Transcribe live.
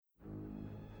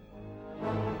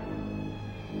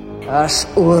As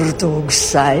Urdug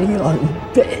Sion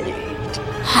bellied.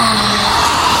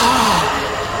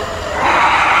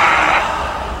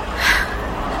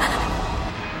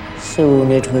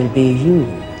 Soon it will be you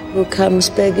who comes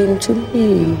begging to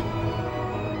me.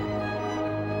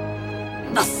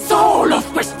 The soul of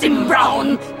Christian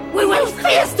Brown! We will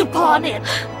feast upon it!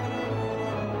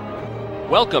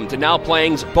 Welcome to Now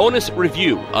Playing's bonus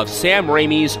review of Sam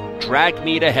Raimi's Drag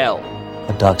Me to Hell.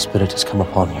 A dark spirit has come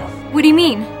upon you. What do you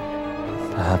mean?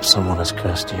 Perhaps someone has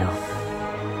cursed you.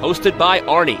 Hosted by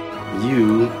Arnie.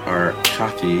 You are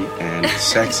cocky and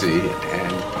sexy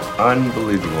and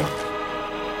unbelievable.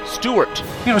 Stuart.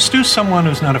 Stu's someone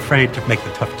who's not afraid to make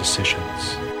the tough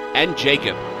decisions. And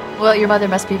Jacob. Well, your mother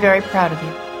must be very proud of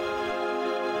you.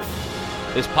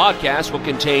 This podcast will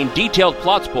contain detailed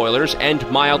plot spoilers and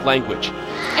mild language.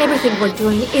 Everything we're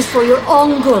doing is for your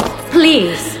own good.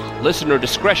 Please. Listener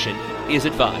discretion is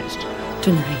advised.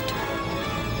 Tonight,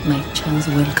 my chance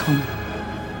will come.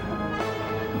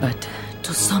 But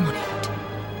to summon it,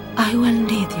 I will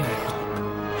need your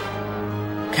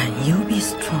help. Can you be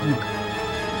strong?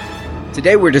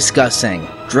 Today we're discussing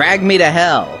Drag Me to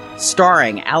Hell,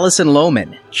 starring Alison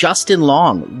Lohman, Justin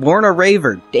Long, Lorna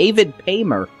Raver, David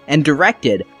Paymer, and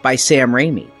directed by Sam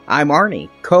Raimi. I'm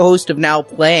Arnie, co-host of Now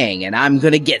Playing, and I'm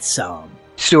gonna get some.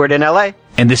 Stuart in LA.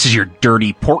 And this is your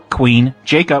dirty pork queen,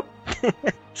 Jacob.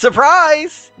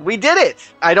 Surprise! We did it!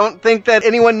 I don't think that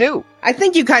anyone knew. I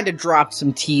think you kind of dropped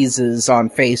some teases on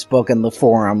Facebook and the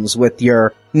forums with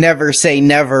your never say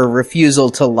never refusal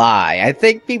to lie. I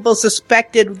think people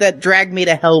suspected that Drag Me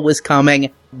to Hell was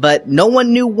coming, but no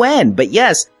one knew when. But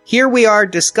yes, here we are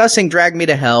discussing Drag Me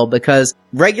to Hell because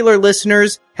regular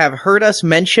listeners have heard us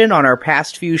mention on our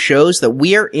past few shows that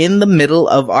we are in the middle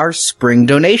of our spring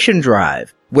donation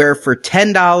drive, where for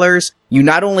 $10, you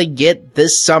not only get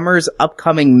this summer's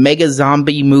upcoming mega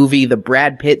zombie movie, the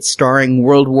Brad Pitt starring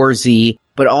World War Z,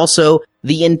 but also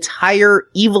the entire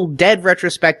Evil Dead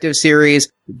retrospective series.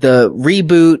 The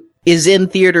reboot is in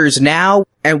theaters now,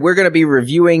 and we're going to be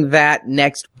reviewing that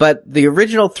next. But the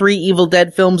original 3 Evil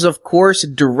Dead films, of course,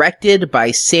 directed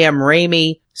by Sam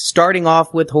Raimi, starting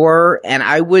off with horror, and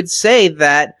I would say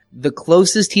that the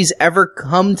closest he's ever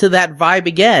come to that vibe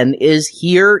again is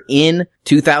here in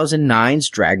 2009's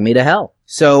Drag Me to Hell.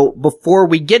 So before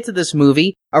we get to this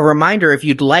movie, a reminder, if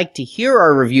you'd like to hear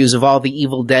our reviews of all the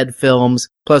Evil Dead films,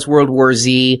 plus World War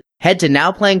Z, head to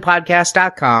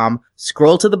nowplayingpodcast.com,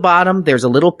 scroll to the bottom, there's a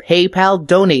little PayPal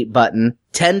donate button,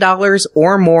 $10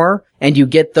 or more, and you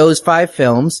get those 5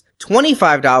 films,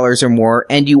 $25 or more,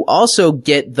 and you also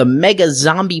get the Mega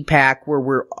Zombie Pack, where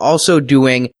we're also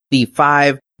doing the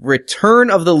 5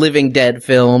 Return of the Living Dead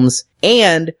films,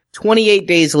 and 28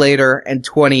 Days Later and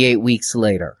 28 Weeks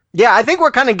Later. Yeah, I think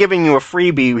we're kind of giving you a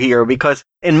freebie here because,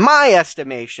 in my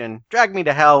estimation, Drag Me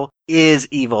to Hell is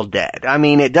Evil Dead. I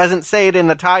mean, it doesn't say it in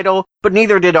the title, but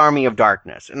neither did Army of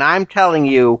Darkness. And I'm telling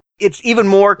you, it's even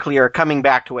more clear coming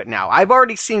back to it now. I've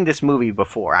already seen this movie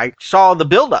before. I saw the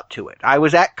build-up to it. I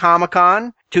was at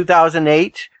Comic-Con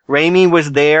 2008. Raimi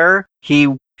was there.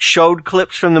 He showed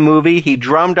clips from the movie. He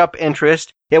drummed up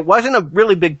interest. It wasn't a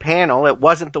really big panel. It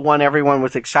wasn't the one everyone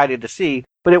was excited to see,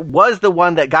 but it was the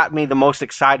one that got me the most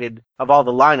excited of all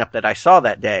the lineup that I saw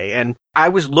that day. And I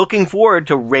was looking forward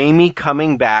to Raimi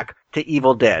coming back to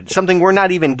Evil Dead, something we're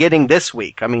not even getting this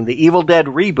week. I mean, the Evil Dead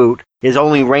reboot is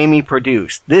only Raimi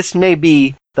produced. This may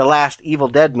be the last Evil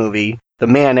Dead movie the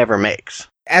man ever makes.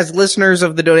 As listeners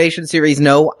of the donation series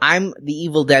know, I'm the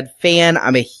Evil Dead fan.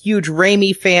 I'm a huge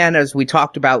Raimi fan, as we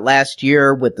talked about last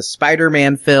year with the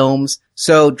Spider-Man films.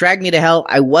 So Drag Me to Hell,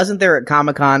 I wasn't there at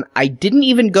Comic-Con. I didn't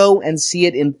even go and see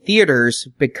it in theaters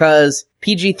because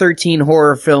PG-13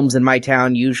 horror films in my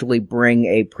town usually bring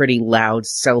a pretty loud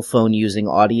cell phone using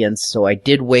audience. So I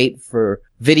did wait for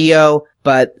video,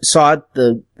 but saw it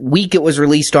the week it was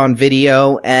released on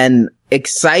video and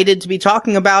excited to be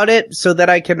talking about it so that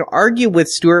I can argue with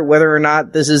Stuart whether or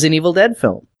not this is an Evil Dead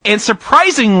film. And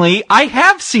surprisingly, I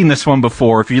have seen this one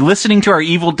before. If you're listening to our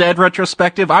Evil Dead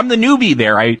retrospective, I'm the newbie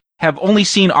there. I have only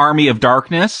seen Army of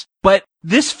Darkness, but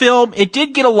this film, it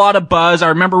did get a lot of buzz. I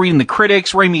remember reading the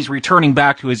critics, Raimi's returning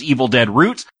back to his Evil Dead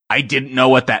roots. I didn't know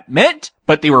what that meant,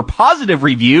 but they were positive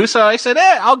reviews, so I said,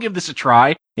 I'll give this a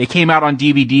try. It came out on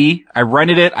DVD. I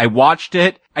rented it. I watched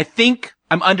it. I think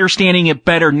I'm understanding it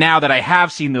better now that I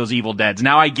have seen those Evil Deads.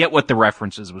 Now I get what the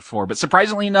references was for. But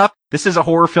surprisingly enough, this is a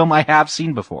horror film I have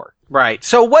seen before. Right.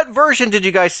 So what version did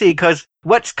you guys see? Because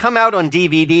what's come out on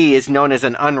DVD is known as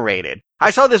an unrated.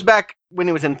 I saw this back when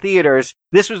it was in theaters.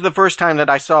 This was the first time that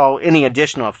I saw any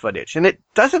additional footage, and it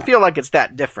doesn't feel like it's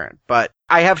that different, but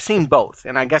I have seen both,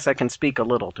 and I guess I can speak a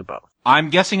little to both. I'm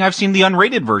guessing I've seen the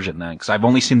unrated version then, because I've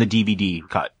only seen the DVD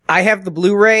cut. I have the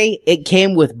Blu-ray. It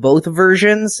came with both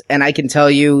versions, and I can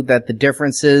tell you that the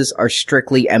differences are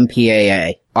strictly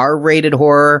MPAA. R-rated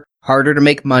horror, harder to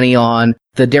make money on.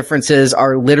 The differences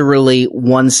are literally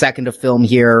 1 second of film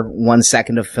here, 1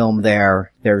 second of film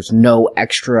there. There's no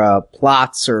extra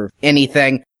plots or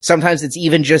anything. Sometimes it's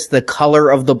even just the color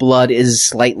of the blood is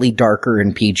slightly darker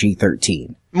in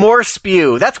PG-13. More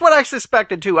spew. That's what I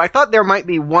suspected too. I thought there might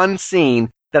be one scene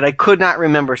that I could not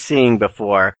remember seeing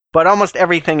before, but almost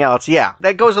everything else, yeah,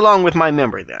 that goes along with my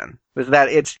memory then, was that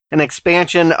it's an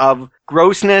expansion of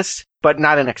grossness, but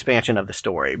not an expansion of the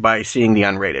story by seeing the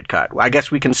unrated cut. I guess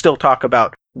we can still talk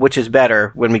about which is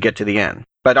better when we get to the end.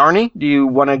 But Arnie, do you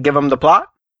want to give them the plot?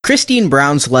 Christine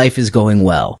Brown's life is going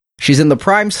well. She's in the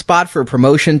prime spot for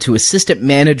promotion to assistant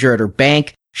manager at her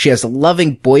bank. She has a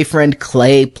loving boyfriend,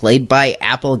 Clay, played by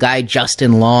Apple guy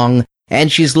Justin Long,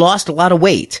 and she's lost a lot of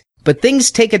weight. But things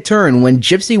take a turn when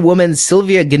gypsy woman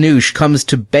Sylvia Ganush comes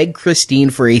to beg Christine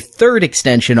for a third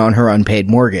extension on her unpaid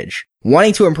mortgage.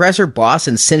 Wanting to impress her boss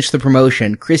and cinch the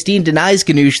promotion, Christine denies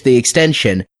Ganush the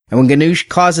extension, and when Ganush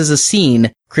causes a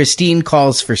scene, Christine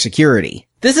calls for security.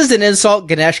 This is an insult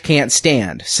Ganesh can't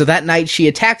stand, so that night she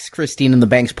attacks Christine in the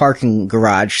bank's parking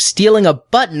garage, stealing a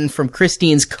button from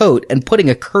Christine's coat and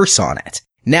putting a curse on it.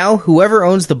 Now, whoever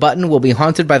owns the button will be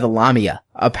haunted by the Lamia,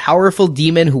 a powerful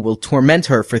demon who will torment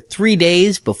her for 3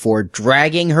 days before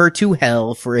dragging her to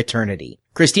hell for eternity.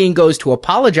 Christine goes to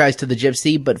apologize to the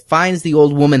gypsy, but finds the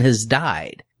old woman has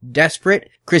died. Desperate,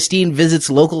 Christine visits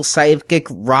local psychic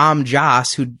Ram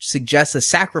Dass, who suggests a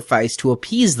sacrifice to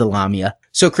appease the Lamia,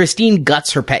 so Christine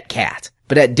guts her pet cat.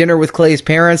 But at dinner with Clay's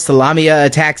parents, the Lamia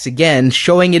attacks again,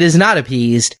 showing it is not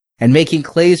appeased, and making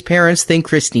Clay's parents think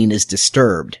Christine is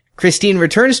disturbed. Christine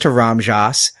returns to Ram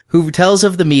Dass, who tells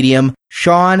of the medium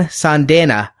Sean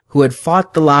Sandena, who had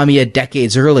fought the Lamia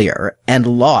decades earlier and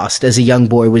lost as a young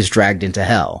boy was dragged into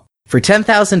hell. For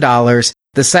 $10,000,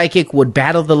 the psychic would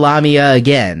battle the Lamia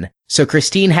again, so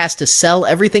Christine has to sell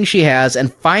everything she has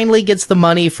and finally gets the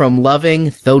money from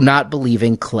loving, though not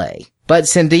believing, Clay. But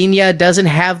Sandena doesn't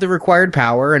have the required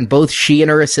power, and both she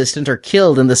and her assistant are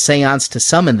killed in the seance to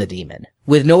summon the demon.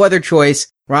 With no other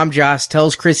choice, Ram Dass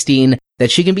tells Christine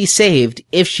that she can be saved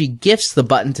if she gifts the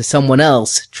button to someone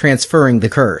else, transferring the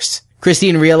curse.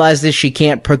 Christine realizes she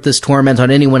can't put this torment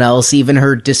on anyone else, even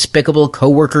her despicable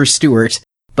co-worker Stuart,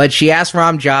 but she asks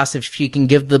Ram Dass if she can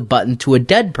give the button to a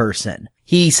dead person.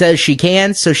 He says she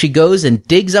can, so she goes and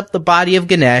digs up the body of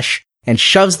Ganesh and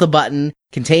shoves the button,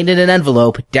 contained in an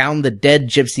envelope, down the dead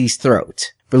gypsy's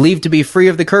throat. Relieved to be free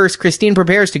of the curse, Christine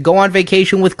prepares to go on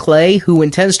vacation with Clay, who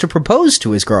intends to propose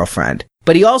to his girlfriend.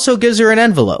 But he also gives her an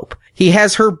envelope. He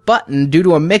has her button due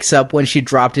to a mix-up when she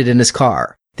dropped it in his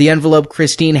car. The envelope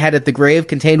Christine had at the grave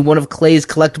contained one of Clay's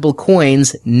collectible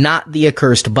coins, not the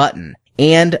accursed button.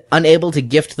 And, unable to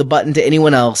gift the button to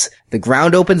anyone else, the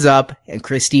ground opens up, and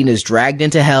Christine is dragged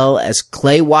into hell as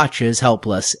Clay watches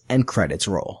helpless, and credits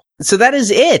roll. So that is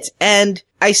it, and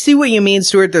I see what you mean,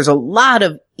 Stuart. There's a lot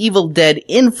of Evil Dead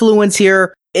influence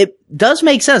here. It does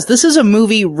make sense. This is a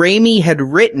movie Raimi had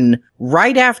written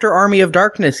right after Army of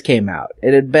Darkness came out.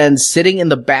 It had been sitting in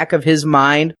the back of his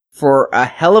mind for a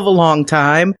hell of a long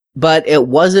time, but it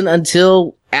wasn't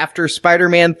until after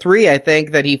Spider-Man 3, I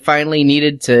think, that he finally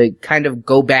needed to kind of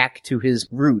go back to his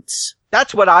roots.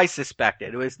 That's what I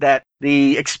suspected, was that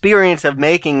the experience of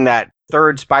making that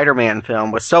third Spider-Man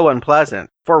film was so unpleasant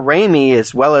for Raimi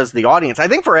as well as the audience. I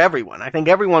think for everyone. I think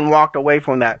everyone walked away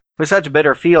from that with such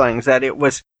bitter feelings that it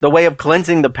was the way of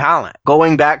cleansing the palate,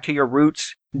 going back to your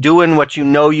roots, doing what you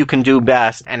know you can do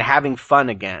best, and having fun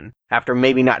again after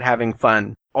maybe not having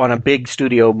fun on a big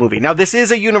studio movie. Now, this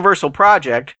is a Universal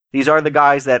project. These are the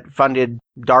guys that funded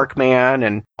Darkman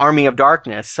and Army of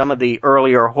Darkness, some of the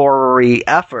earlier horror-y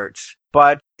efforts.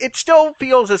 But it still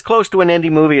feels as close to an indie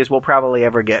movie as we'll probably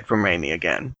ever get from Raimi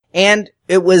again. And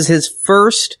it was his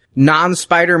first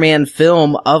non-Spider-Man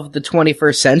film of the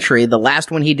 21st century. The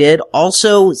last one he did,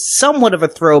 also somewhat of a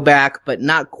throwback, but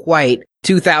not quite.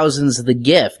 2000's The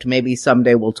Gift. Maybe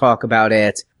someday we'll talk about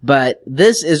it. But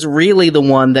this is really the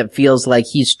one that feels like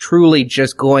he's truly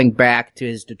just going back to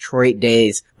his Detroit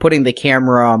days, putting the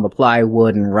camera on the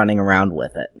plywood and running around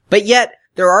with it. But yet,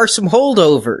 there are some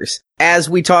holdovers. As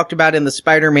we talked about in the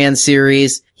Spider-Man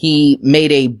series, he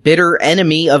made a bitter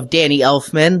enemy of Danny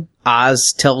Elfman.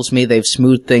 Oz tells me they've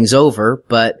smoothed things over,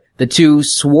 but the two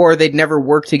swore they'd never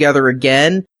work together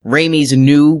again. Raimi's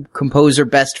new composer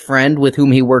best friend with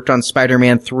whom he worked on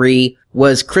Spider-Man 3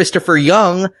 was Christopher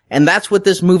Young, and that's what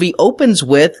this movie opens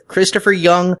with. Christopher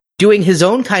Young doing his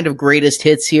own kind of greatest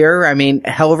hits here. I mean,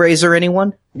 Hellraiser,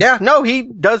 anyone? Yeah, no, he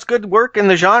does good work in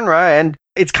the genre, and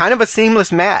it's kind of a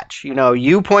seamless match. You know,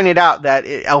 you pointed out that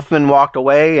Elfman walked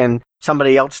away and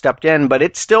somebody else stepped in, but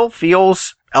it still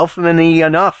feels Elfman-y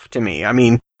enough to me. I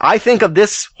mean, I think of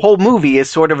this whole movie as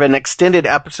sort of an extended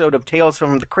episode of Tales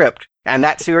from the Crypt, and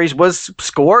that series was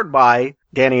scored by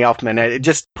Danny Elfman. It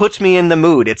just puts me in the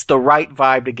mood. It's the right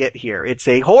vibe to get here. It's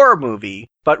a horror movie,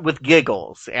 but with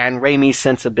giggles and Raimi's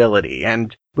sensibility,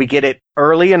 and we get it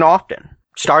early and often.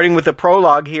 Starting with the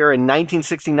prologue here in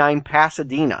 1969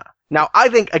 Pasadena. Now, I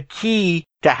think a key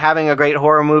to having a great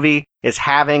horror movie is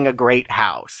having a great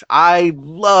house. I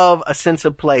love a sense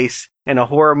of place in a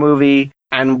horror movie,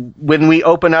 and when we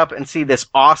open up and see this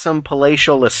awesome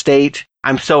palatial estate,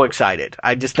 I'm so excited.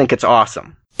 I just think it's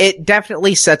awesome. It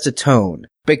definitely sets a tone,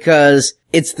 because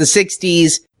it's the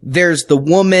 60s. There's the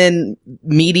woman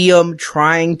medium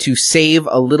trying to save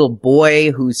a little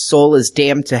boy whose soul is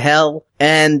damned to hell,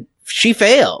 and she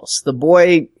fails. The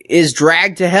boy is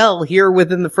dragged to hell here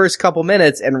within the first couple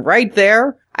minutes, and right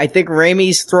there, I think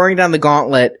Raimi's throwing down the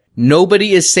gauntlet.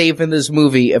 Nobody is safe in this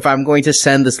movie if I'm going to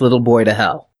send this little boy to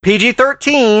hell.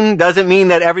 PG-13 doesn't mean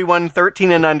that everyone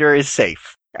 13 and under is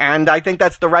safe. And I think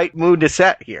that's the right mood to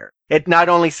set here. It not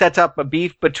only sets up a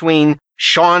beef between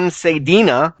Sean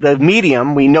Sedina, the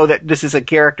medium. We know that this is a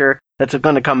character that's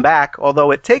going to come back,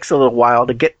 although it takes a little while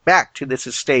to get back to this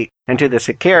estate and to this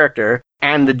character,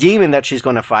 and the demon that she's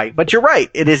going to fight. But you're right.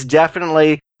 It is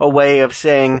definitely a way of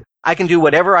saying, I can do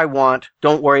whatever I want.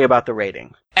 Don't worry about the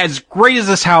rating. As great as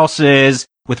this house is,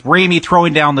 with Raimi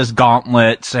throwing down this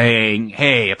gauntlet saying,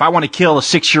 hey, if I want to kill a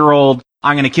 6-year-old,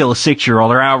 I'm going to kill a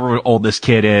 6-year-old, or however old this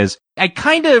kid is. I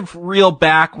kind of reel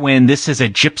back when this is a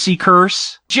gypsy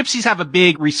curse. Gypsies have a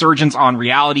big resurgence on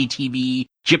reality TV,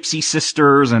 Gypsy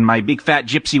Sisters and My Big Fat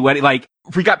Gypsy Wedding. Like,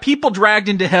 we got people dragged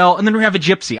into hell, and then we have a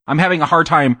gypsy. I'm having a hard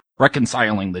time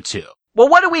reconciling the two. Well,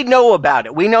 what do we know about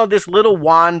it? We know this little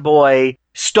wand boy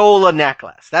stole a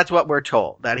necklace. That's what we're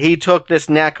told. That he took this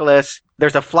necklace.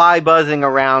 There's a fly buzzing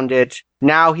around it.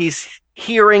 Now he's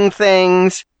hearing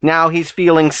things. Now he's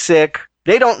feeling sick.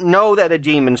 They don't know that a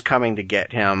demon's coming to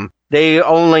get him. They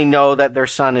only know that their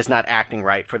son is not acting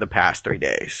right for the past 3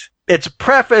 days. It's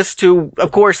prefaced to,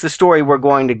 of course, the story we're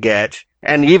going to get,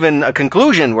 and even a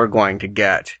conclusion we're going to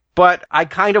get. But I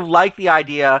kind of like the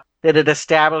idea that it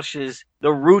establishes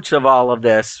the roots of all of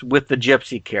this with the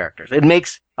gypsy characters. It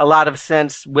makes a lot of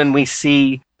sense when we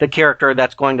see the character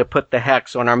that's going to put the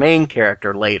hex on our main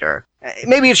character later.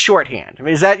 Maybe it's shorthand. I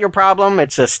mean, is that your problem?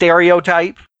 It's a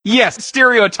stereotype? Yes,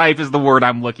 stereotype is the word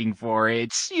I'm looking for.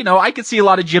 It's, you know, I could see a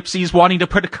lot of gypsies wanting to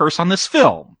put a curse on this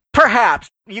film. Perhaps.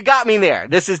 You got me there.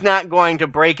 This is not going to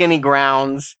break any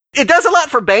grounds. It does a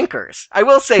lot for bankers. I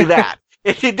will say that.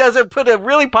 It doesn't put a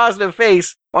really positive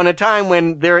face on a time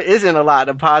when there isn't a lot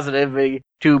of positivity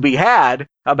to be had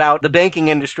about the banking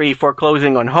industry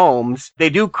foreclosing on homes. They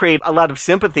do create a lot of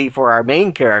sympathy for our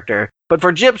main character. But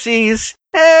for gypsies,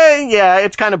 yeah,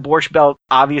 it's kind of Borscht Belt,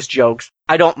 obvious jokes.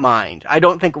 I don't mind. I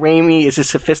don't think Raimi is a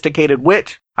sophisticated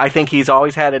wit. I think he's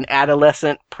always had an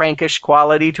adolescent, prankish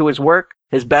quality to his work,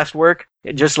 his best work.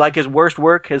 Just like his worst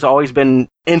work has always been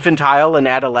infantile and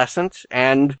adolescent,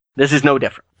 and this is no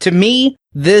different. To me,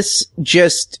 this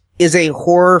just is a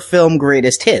horror film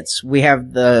greatest hits. We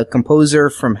have the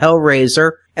composer from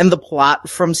Hellraiser and the plot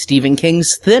from Stephen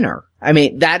King's Thinner. I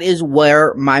mean, that is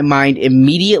where my mind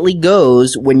immediately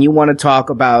goes when you want to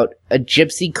talk about a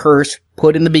gypsy curse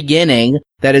put in the beginning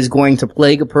that is going to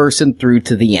plague a person through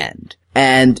to the end.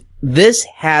 And this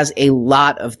has a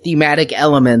lot of thematic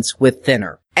elements with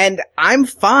Thinner. And I'm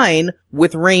fine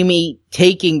with Raimi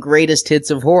taking greatest hits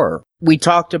of horror. We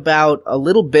talked about a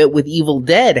little bit with Evil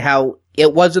Dead, how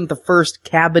it wasn't the first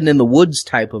cabin in the woods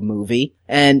type of movie.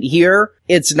 And here,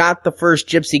 it's not the first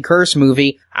Gypsy Curse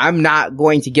movie. I'm not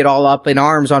going to get all up in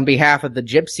arms on behalf of the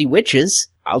Gypsy Witches.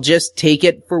 I'll just take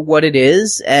it for what it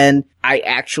is, and I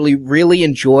actually really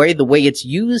enjoy the way it's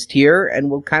used here, and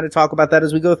we'll kind of talk about that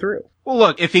as we go through. Well,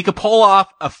 look, if he could pull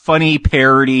off a funny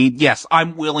parody, yes,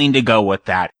 I'm willing to go with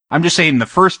that. I'm just saying the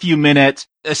first few minutes,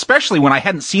 especially when I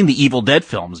hadn't seen the Evil Dead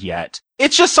films yet,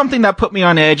 it's just something that put me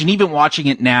on edge, and even watching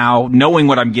it now, knowing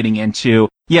what I'm getting into,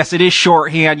 yes, it is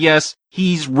shorthand, yes,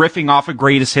 he's riffing off of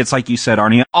greatest hits like you said,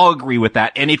 Arnie, I'll agree with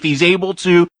that, and if he's able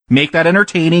to make that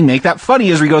entertaining, make that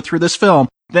funny as we go through this film,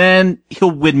 then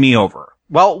he'll win me over.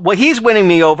 Well, he's winning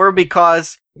me over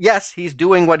because, yes, he's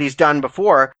doing what he's done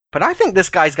before, but I think this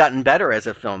guy's gotten better as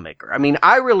a filmmaker. I mean,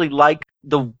 I really like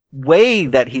the way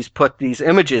that he's put these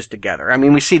images together. I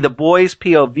mean, we see the boy's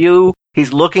POV.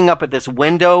 He's looking up at this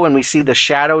window and we see the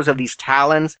shadows of these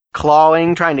talons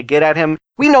clawing, trying to get at him.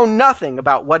 We know nothing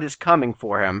about what is coming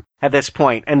for him at this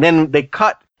point. And then they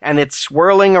cut and it's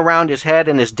swirling around his head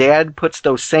and his dad puts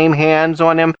those same hands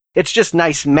on him. It's just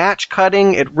nice match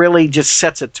cutting. It really just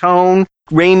sets a tone.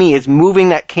 Raimi is moving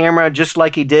that camera just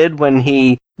like he did when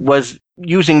he was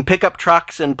using pickup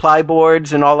trucks and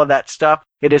plyboards and all of that stuff.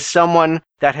 It is someone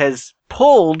that has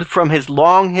pulled from his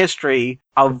long history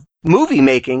of movie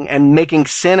making and making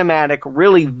cinematic,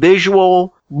 really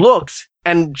visual looks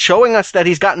and showing us that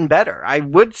he's gotten better. I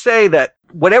would say that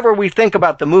whatever we think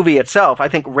about the movie itself, I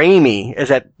think Raimi is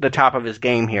at the top of his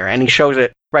game here, and he shows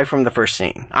it right from the first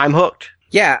scene. I'm hooked.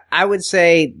 Yeah, I would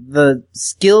say the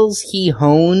skills he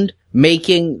honed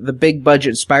making the big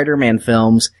budget Spider-Man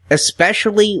films,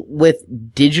 especially with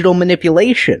digital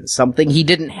manipulation, something he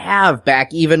didn't have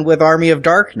back even with Army of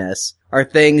Darkness, are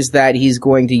things that he's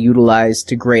going to utilize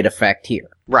to great effect here.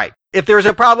 Right. If there's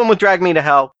a problem with Drag Me to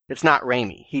Hell, it's not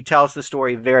Raimi. He tells the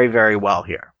story very, very well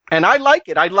here. And I like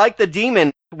it. I like the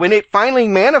demon. When it finally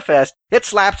manifests, it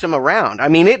slaps him around. I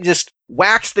mean, it just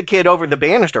whacks the kid over the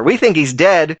banister. We think he's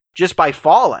dead just by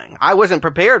falling. I wasn't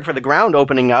prepared for the ground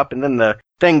opening up and then the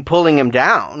thing pulling him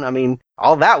down. I mean,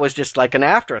 all that was just like an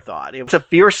afterthought. It was a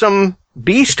fearsome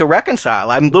beast to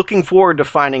reconcile. I'm looking forward to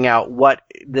finding out what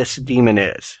this demon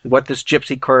is, what this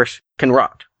gypsy curse can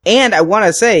rot. And I want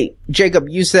to say, Jacob,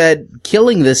 you said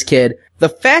killing this kid. The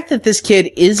fact that this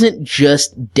kid isn't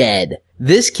just dead.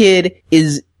 This kid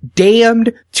is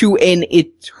damned to an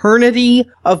eternity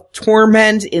of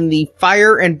torment in the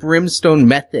fire and brimstone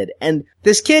method. And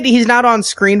this kid, he's not on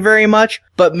screen very much,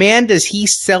 but man, does he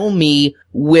sell me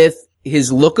with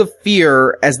his look of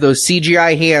fear as those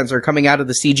CGI hands are coming out of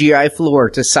the CGI floor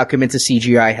to suck him into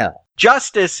CGI hell.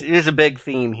 Justice is a big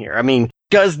theme here. I mean,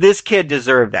 does this kid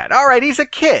deserve that? All right, he's a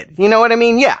kid. You know what I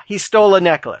mean? Yeah, he stole a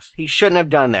necklace. He shouldn't have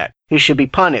done that. He should be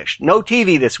punished. No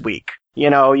TV this week. You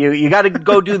know, you got to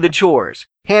go do the chores.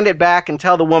 Hand it back and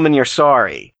tell the woman you're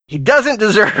sorry. He doesn't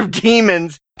deserve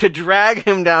demons to drag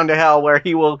him down to hell where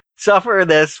he will suffer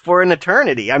this for an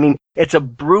eternity. I mean, it's a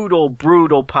brutal,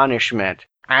 brutal punishment.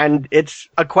 And it's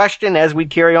a question as we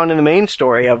carry on in the main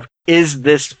story of, is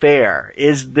this fair?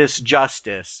 Is this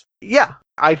justice? Yeah,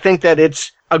 I think that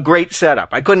it's a great setup.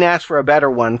 I couldn't ask for a better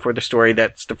one for the story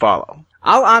that's to follow.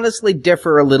 I'll honestly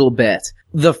differ a little bit.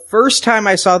 The first time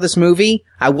I saw this movie,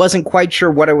 I wasn't quite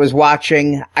sure what I was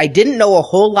watching. I didn't know a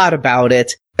whole lot about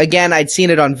it. Again, I'd seen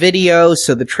it on video,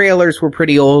 so the trailers were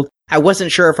pretty old. I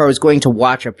wasn't sure if I was going to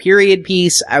watch a period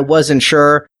piece. I wasn't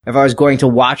sure if I was going to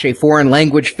watch a foreign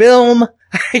language film.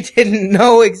 I didn't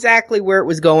know exactly where it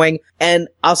was going. And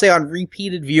I'll say on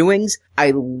repeated viewings,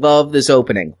 I love this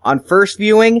opening. On first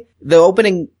viewing, the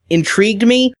opening intrigued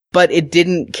me, but it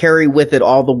didn't carry with it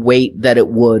all the weight that it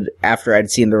would after I'd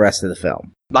seen the rest of the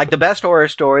film. Like the best horror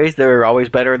stories, they're always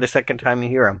better the second time you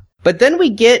hear them. But then we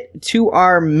get to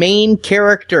our main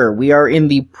character. We are in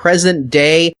the present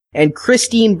day, and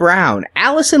Christine Brown,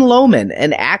 Alison Lohman,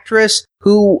 an actress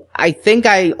who I think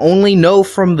I only know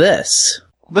from this.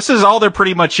 This is all there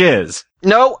pretty much is.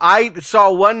 No, I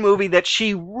saw one movie that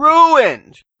she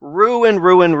ruined.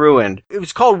 Ruined. It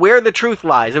was called Where the Truth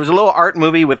Lies. It was a little art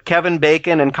movie with Kevin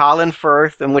Bacon and Colin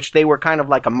Firth, in which they were kind of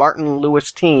like a Martin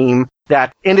Lewis team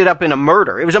that ended up in a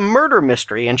murder. It was a murder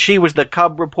mystery, and she was the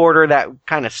cub reporter that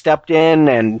kind of stepped in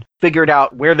and figured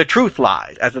out where the truth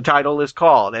lies, as the title is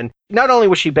called. And not only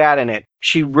was she bad in it,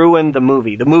 she ruined the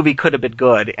movie. The movie could have been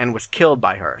good and was killed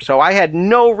by her. So I had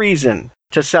no reason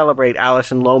to celebrate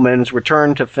Alison Lohman's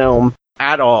return to film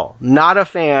at all. Not a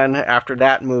fan after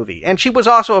that movie. And she was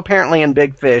also apparently in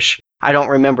Big Fish. I don't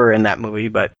remember in that movie,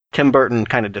 but Tim Burton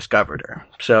kind of discovered her.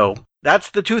 So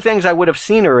that's the two things I would have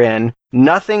seen her in.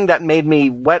 Nothing that made me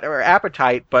whet her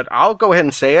appetite, but I'll go ahead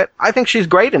and say it. I think she's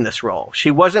great in this role.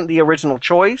 She wasn't the original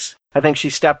choice. I think she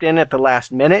stepped in at the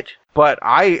last minute, but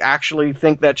I actually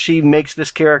think that she makes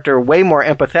this character way more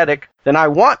empathetic than I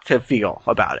want to feel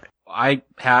about it. I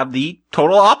have the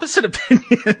total opposite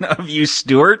opinion of you,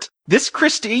 Stuart. This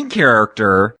Christine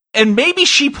character, and maybe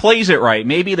she plays it right.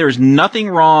 Maybe there's nothing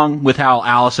wrong with how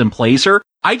Allison plays her.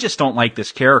 I just don't like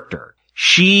this character.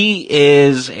 She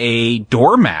is a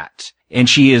doormat, and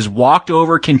she is walked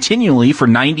over continually for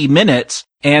 90 minutes.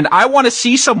 And I want to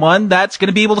see someone that's going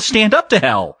to be able to stand up to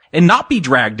hell and not be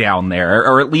dragged down there,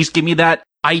 or at least give me that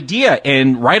idea.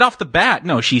 And right off the bat,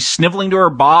 no, she's sniveling to her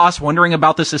boss, wondering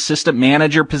about this assistant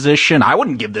manager position. I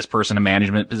wouldn't give this person a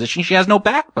management position. She has no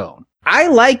backbone. I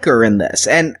like her in this,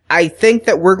 and I think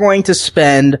that we're going to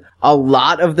spend a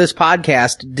lot of this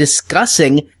podcast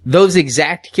discussing those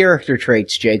exact character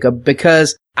traits, Jacob,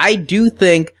 because I do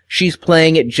think she's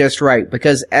playing it just right.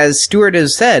 Because as Stuart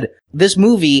has said, this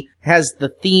movie has the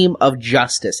theme of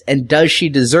justice, and does she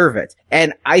deserve it?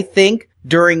 And I think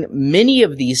during many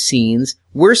of these scenes,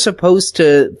 we're supposed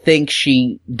to think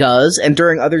she does, and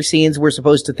during other scenes, we're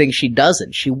supposed to think she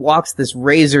doesn't. She walks this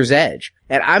razor's edge.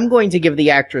 And I'm going to give the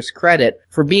actress credit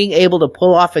for being able to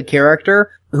pull off a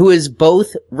character who is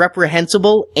both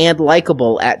reprehensible and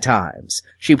likable at times.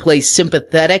 She plays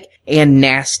sympathetic and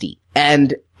nasty.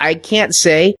 And I can't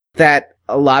say that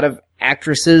a lot of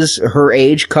actresses her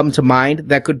age come to mind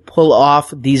that could pull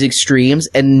off these extremes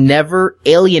and never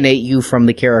alienate you from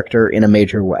the character in a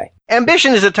major way.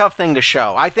 Ambition is a tough thing to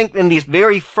show. I think in these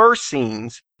very first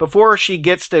scenes, before she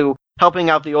gets to helping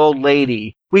out the old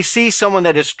lady, we see someone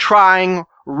that is trying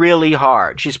really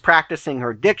hard. She's practicing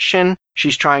her diction.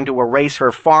 She's trying to erase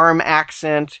her farm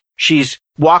accent. She's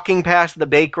walking past the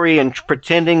bakery and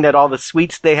pretending that all the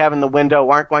sweets they have in the window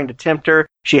aren't going to tempt her.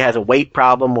 She has a weight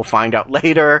problem. We'll find out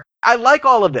later. I like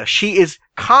all of this. She is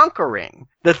conquering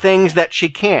the things that she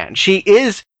can. She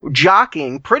is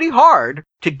jockeying pretty hard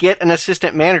to get an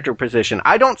assistant manager position.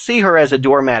 I don't see her as a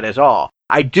doormat at all.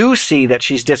 I do see that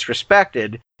she's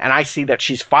disrespected, and I see that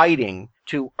she's fighting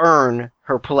to earn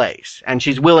her place. And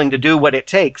she's willing to do what it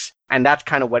takes, and that's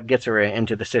kind of what gets her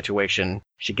into the situation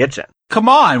she gets in. Come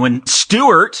on, when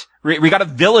Stuart, we got a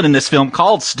villain in this film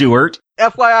called Stuart.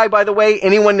 FYI, by the way,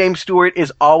 anyone named Stuart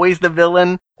is always the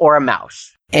villain or a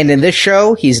mouse. And in this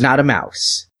show, he's not a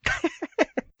mouse.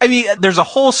 I mean, there's a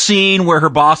whole scene where her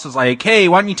boss is like, hey,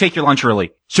 why don't you take your lunch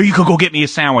early so you could go get me a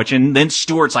sandwich? And then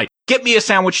Stuart's like, get me a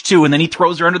sandwich too. And then he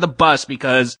throws her under the bus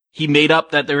because he made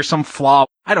up that there's some flaw.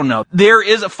 I don't know. There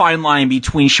is a fine line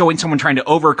between showing someone trying to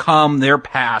overcome their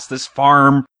past, this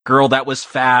farm girl that was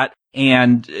fat,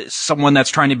 and someone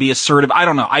that's trying to be assertive. I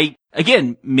don't know.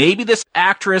 Again, maybe this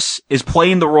actress is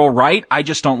playing the role right. I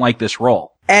just don't like this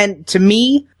role. And to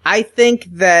me, I think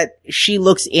that she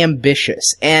looks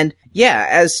ambitious. And yeah,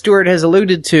 as Stuart has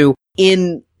alluded to,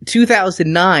 in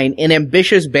 2009, an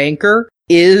ambitious banker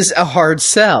is a hard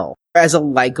sell as a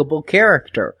likable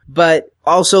character. But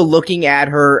also looking at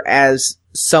her as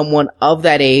someone of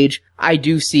that age, I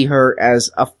do see her as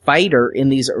a fighter in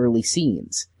these early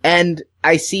scenes. And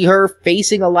I see her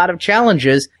facing a lot of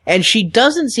challenges, and she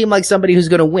doesn't seem like somebody who's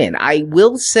going to win. I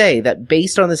will say that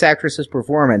based on this actress's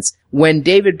performance, when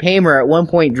David Paymer at one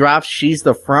point drops she's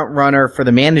the front runner for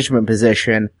the management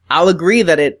position, I'll agree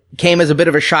that it came as a bit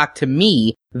of a shock to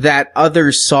me that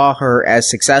others saw her as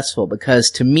successful, because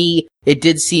to me, it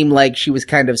did seem like she was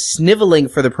kind of sniveling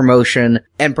for the promotion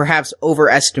and perhaps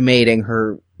overestimating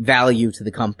her value to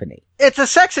the company. It's a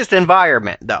sexist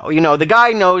environment, though. You know, the guy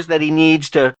knows that he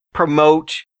needs to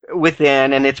promote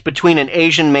within, and it's between an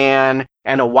Asian man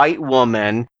and a white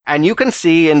woman. And you can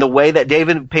see in the way that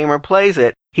David Paymer plays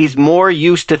it, he's more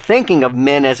used to thinking of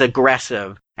men as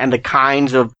aggressive and the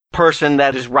kinds of person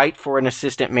that is right for an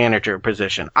assistant manager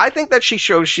position. I think that she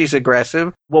shows she's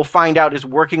aggressive. We'll find out is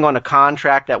working on a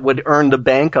contract that would earn the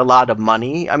bank a lot of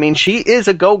money. I mean, she is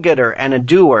a go-getter and a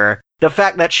doer. The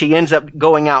fact that she ends up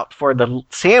going out for the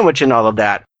sandwich and all of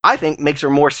that, I think makes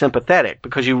her more sympathetic,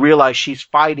 because you realize she's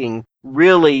fighting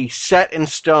really set in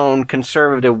stone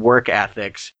conservative work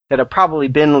ethics that have probably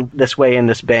been this way in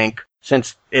this bank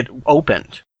since it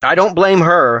opened. I don't blame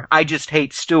her. I just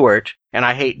hate Stuart, and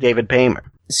I hate David Paymer.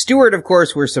 Stuart, of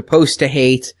course, we're supposed to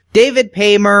hate. David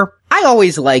Paymer, I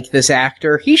always like this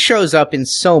actor. He shows up in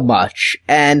so much,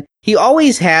 and he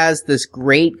always has this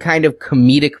great kind of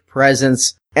comedic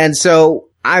presence. And so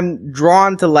I'm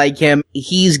drawn to like him.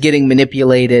 He's getting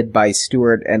manipulated by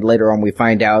Stuart, and later on we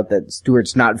find out that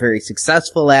Stuart's not very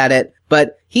successful at it.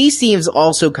 But he seems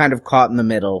also kind of caught in the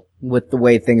middle with the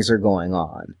way things are going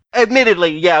on.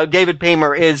 Admittedly, yeah, David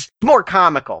Paymer is more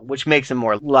comical, which makes him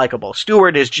more likable.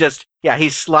 Stuart is just, yeah,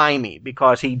 he's slimy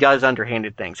because he does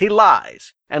underhanded things. He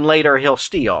lies, and later he'll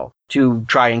steal to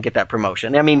try and get that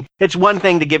promotion. I mean, it's one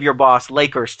thing to give your boss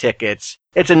Lakers tickets.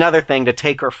 It's another thing to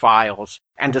take her files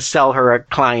and to sell her a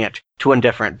client to a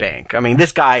different bank. I mean,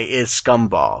 this guy is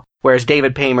scumball. Whereas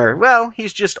David Paymer, well,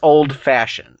 he's just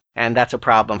old-fashioned. And that's a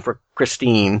problem for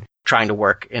Christine trying to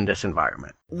work in this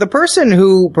environment. The person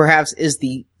who perhaps is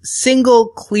the single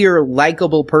clear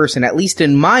likable person, at least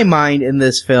in my mind in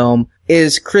this film,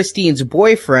 is Christine's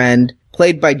boyfriend,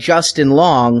 played by Justin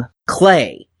Long,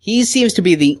 Clay. He seems to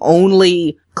be the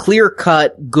only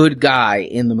clear-cut good guy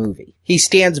in the movie. He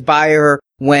stands by her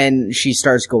when she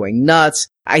starts going nuts.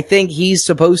 I think he's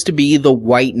supposed to be the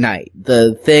white knight,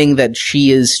 the thing that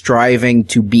she is striving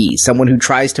to be, someone who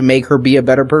tries to make her be a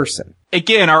better person.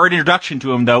 Again, our introduction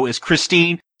to him, though, is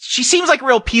Christine. She seems like a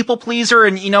real people pleaser,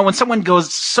 and, when someone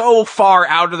goes so far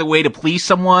out of the way to please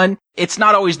someone, it's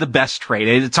not always the best trait.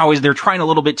 It's always they're trying a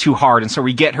little bit too hard, and so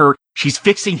we get her, she's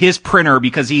fixing his printer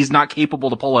because he's not capable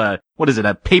to pull a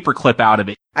paper clip out of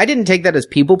it. I didn't take that as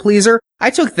people pleaser. I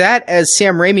took that as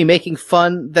Sam Raimi making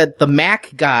fun that the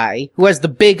Mac guy, who has the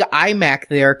big iMac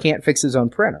there, can't fix his own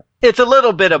printer. It's a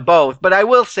little bit of both, but I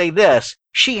will say this.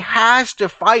 She has to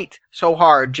fight so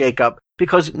hard, Jacob,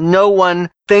 because no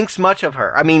one thinks much of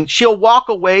her. I mean, she'll walk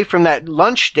away from that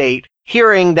lunch date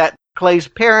hearing that Clay's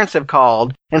parents have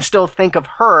called and still think of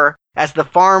her as the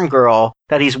farm girl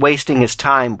that he's wasting his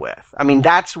time with. I mean,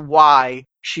 that's why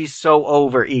she's so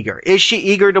overeager. Is she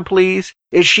eager to please?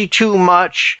 Is she too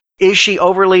much? Is she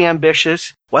overly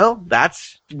ambitious? Well,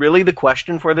 that's really the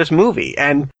question for this movie.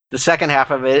 And the second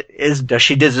half of it is, does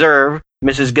she deserve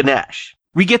Mrs. Ganesh?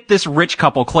 We get this rich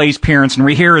couple, Clay's parents, and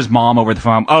we hear his mom over the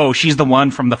phone. Oh, she's the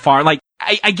one from the farm. Like,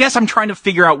 I guess I'm trying to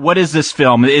figure out, what is this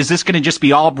film? Is this going to just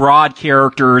be all broad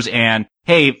characters? And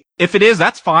hey, if it is,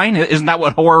 that's fine. Isn't that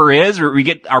what horror is? Or we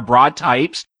get our broad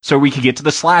types so we can get to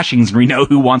the slashings and we know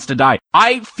who wants to die.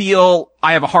 I feel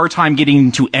I have a hard time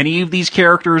getting to any of these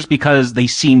characters because they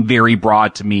seem very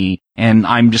broad to me. And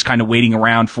I'm just kind of waiting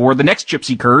around for the next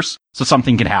Gypsy Curse so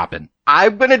something can happen.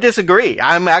 I'm going to disagree.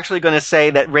 I'm actually going to say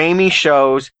that Raimi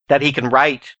shows that he can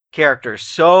write characters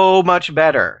so much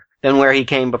better than where he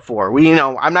came before.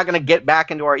 I'm not going to get back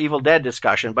into our Evil Dead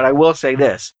discussion, but I will say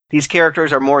this. These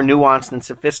characters are more nuanced and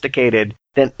sophisticated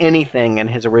than anything in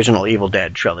his original Evil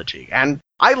Dead trilogy. And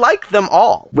I like them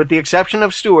all, with the exception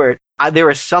of Stuart.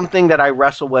 There is something that I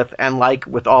wrestle with and like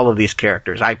with all of these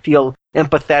characters. I feel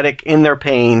empathetic in their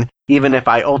pain, even if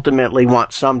I ultimately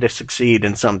want some to succeed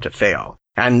and some to fail.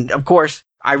 And, of course,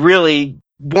 I really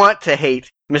want to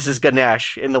hate Mrs.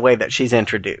 Ganesh in the way that she's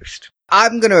introduced.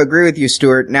 I'm going to agree with you,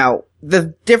 Stuart. Now,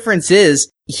 the difference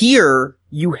is, here,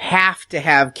 you have to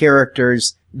have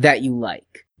characters that you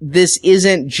like. This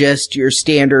isn't just your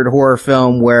standard horror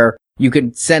film where you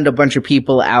can send a bunch of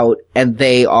people out and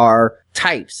they are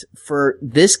types. For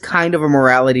this kind of a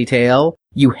morality tale,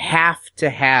 you have to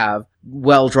have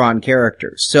well-drawn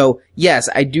characters. So, yes,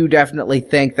 I do definitely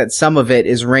think that some of it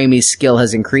is Raimi's skill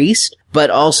has increased, but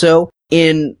also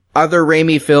in other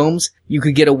Raimi films, you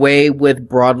could get away with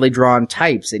broadly drawn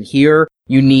types, and here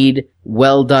you need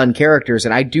well-done characters,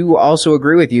 and I do also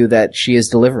agree with you that she is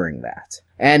delivering that.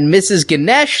 And Mrs.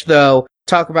 Ganesh, though,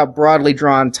 talk about broadly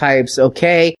drawn types,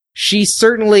 okay, she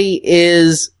certainly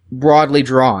is broadly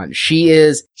drawn.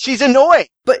 She's annoying.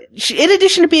 But in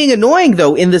addition to being annoying,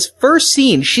 though, in this first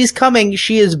scene, she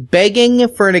is begging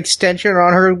for an extension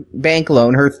on her bank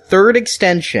loan, her third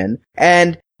extension,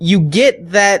 and you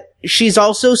get that she's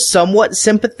also somewhat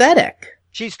sympathetic.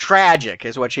 She's tragic,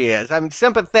 is what she is. I mean,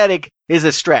 sympathetic is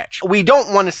a stretch. We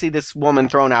don't want to see this woman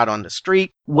thrown out on the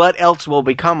street. What else will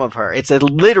become of her? It's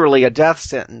literally a death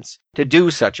sentence to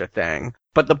do such a thing.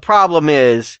 But the problem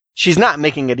is, she's not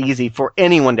making it easy for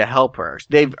anyone to help her.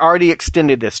 They've already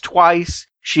extended this twice.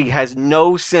 She has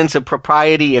no sense of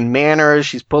propriety and manners.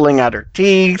 She's pulling out her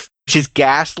teeth. She's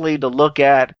ghastly to look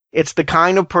at. It's the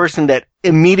kind of person that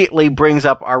immediately brings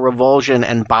up our revulsion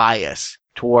and bias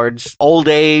towards old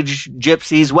age,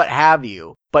 gypsies, what have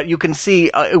you. But you can see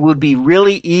it would be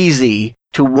really easy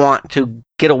to want to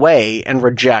get away and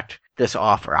reject this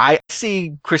offer. I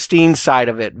see Christine's side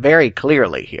of it very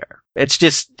clearly here. It's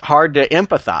just hard to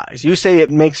empathize. You say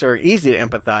it makes her easy to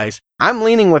empathize. I'm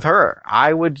leaning with her.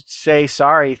 I would say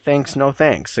sorry, thanks, no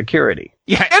thanks, security.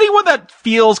 Yeah, anyone that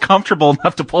feels comfortable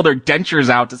enough to pull their dentures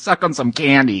out to suck on some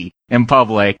candy in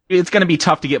public, it's going to be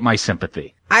tough to get my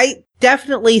sympathy. I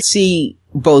definitely see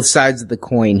both sides of the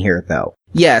coin here, though.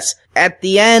 Yes, at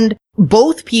the end,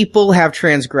 both people have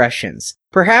transgressions.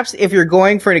 Perhaps if you're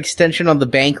going for an extension on the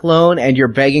bank loan and you're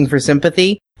begging for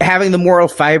sympathy, having the moral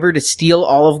fiber to steal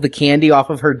all of the candy off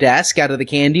of her desk out of the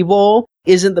candy bowl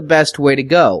isn't the best way to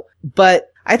go. But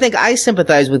I think I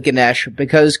sympathize with Ganesh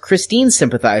because Christine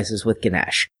sympathizes with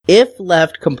Ganesh. If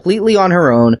left completely on her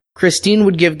own, Christine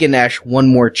would give Ganesh one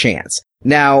more chance.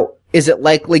 Now, is it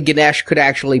likely Ganesh could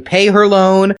actually pay her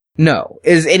loan? No.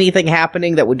 Is anything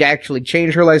happening that would actually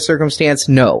change her life circumstance?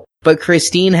 No. But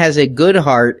Christine has a good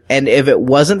heart, and if it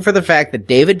wasn't for the fact that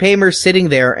David Paymer's sitting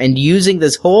there and using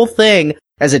this whole thing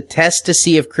as a test to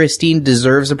see if Christine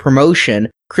deserves a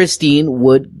promotion, Christine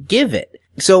would give it.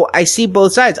 So I see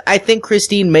both sides. I think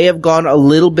Christine may have gone a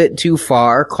little bit too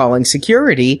far calling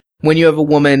security when you have a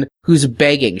woman who's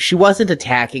begging. She wasn't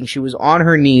attacking. She was on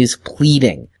her knees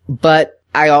pleading. But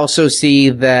I also see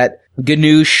that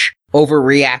Ganush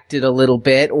overreacted a little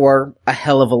bit, or a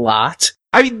hell of a lot.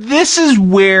 I mean, this is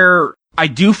where I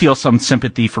do feel some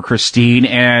sympathy for Christine,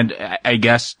 and I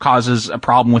guess causes a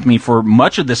problem with me for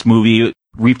much of this movie.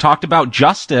 We've talked about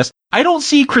justice. I don't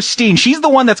see Christine. She's the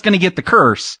one that's going to get the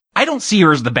curse. I don't see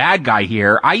her as the bad guy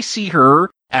here. I see her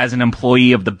as an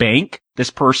employee of the bank. This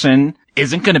person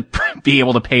isn't going to be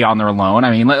able to pay on their loan.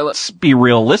 I mean, let's be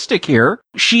realistic here.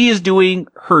 She is doing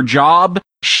her job.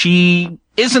 She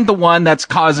isn't the one that's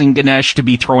causing Ganesh to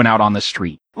be thrown out on the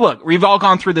street. Look, we've all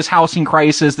gone through this housing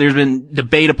crisis. There's been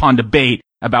debate upon debate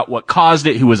about what caused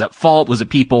it, who was at fault. Was it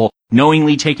people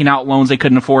knowingly taking out loans they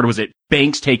couldn't afford? Was it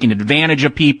banks taking advantage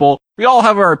of people? We all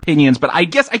have our opinions, but I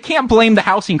guess I can't blame the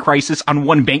housing crisis on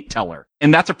one bank teller.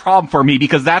 And that's a problem for me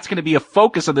because that's going to be a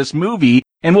focus of this movie.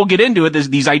 And we'll get into it,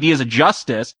 these ideas of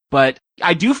justice. But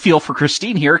I do feel for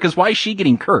Christine here because why is she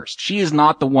getting cursed? She is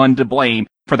not the one to blame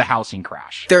for the housing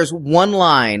crash. There's one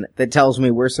line that tells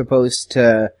me we're supposed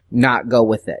to not go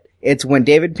with it. It's when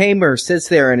David Paymer sits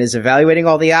there and is evaluating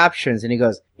all the options and he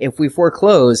goes, if we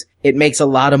foreclose, it makes a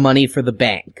lot of money for the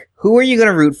bank. Who are you going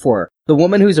to root for? The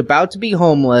woman who's about to be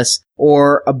homeless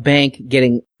or a bank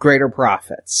getting greater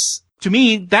profits? To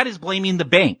me, that is blaming the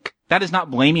bank. That is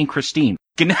not blaming Christine.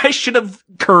 Ganesh should have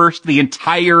cursed the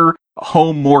entire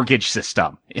home mortgage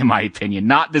system, in my opinion,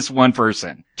 not this one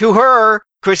person. To her,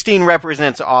 Christine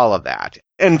represents all of that.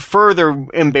 And further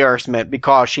embarrassment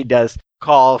because she does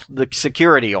call the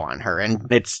security on her. And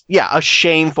it's, a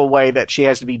shameful way that she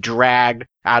has to be dragged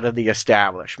out of the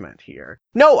establishment here.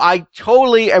 No, I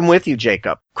totally am with you,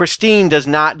 Jacob. Christine does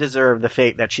not deserve the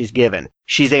fate that she's given.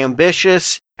 She's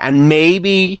ambitious, and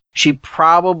maybe she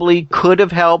probably could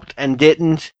have helped and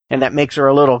didn't, and that makes her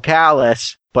a little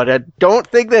callous. But I don't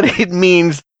think that it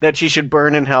means that she should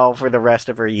burn in hell for the rest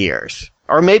of her years.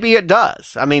 Or maybe it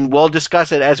does. I mean, we'll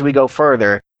discuss it as we go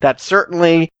further. That's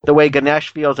certainly the way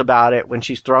Ganesh feels about it when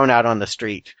she's thrown out on the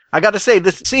street. I gotta say,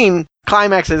 this scene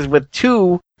climaxes with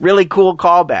two really cool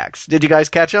callbacks. Did you guys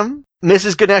catch them?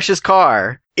 Mrs. Ganesh's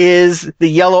car is the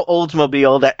yellow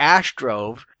Oldsmobile that Ash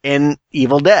drove in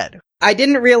Evil Dead. I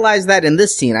didn't realize that in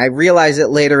this scene. I realized it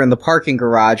later in the parking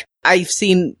garage. I've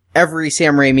seen every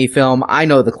Sam Raimi film. I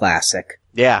know the classic.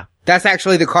 Yeah. That's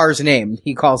actually the car's name.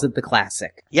 He calls it the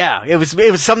classic. Yeah, it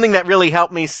was something that really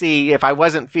helped me see, if I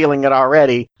wasn't feeling it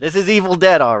already, this is Evil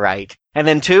Dead, all right. And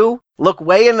then two, look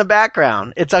way in the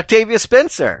background. It's Octavia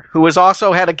Spencer, who has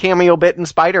also had a cameo bit in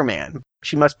Spider-Man.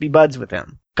 She must be buds with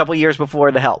him. A couple years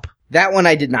before The Help. That one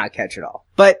I did not catch at all.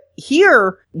 But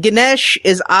here, Ganesh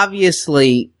is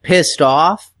obviously pissed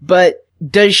off, but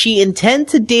does she intend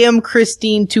to damn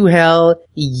Christine to hell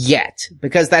yet?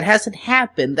 Because that hasn't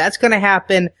happened. That's going to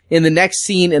happen in the next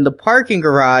scene in the parking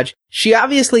garage. She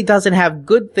obviously doesn't have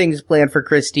good things planned for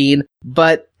Christine,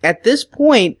 but at this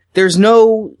point, there's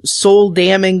no soul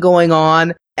damning going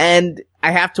on, and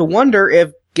I have to wonder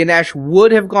if Ganesh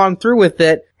would have gone through with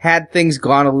it had things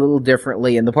gone a little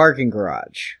differently in the parking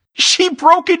garage. She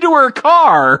broke into her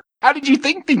car! How did you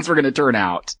think things were going to turn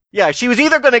out? Yeah, she was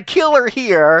either going to kill her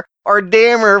here or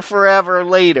damn her forever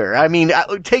later. I mean,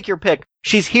 take your pick.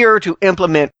 She's here to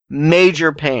implement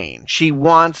major pain. She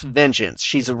wants vengeance.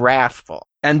 She's wrathful.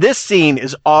 And this scene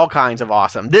is all kinds of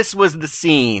awesome. This was the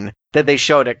scene that they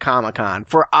showed at Comic-Con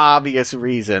for obvious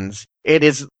reasons. It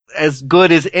is as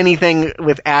good as anything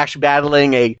with Ash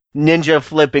battling a ninja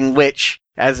flipping witch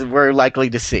as we're likely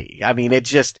to see. I mean, it's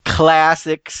just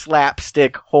classic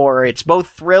slapstick horror. It's both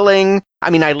thrilling. I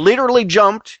mean, I literally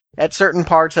jumped at certain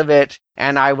parts of it,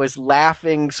 and I was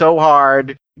laughing so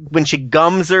hard when she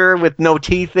gums her with no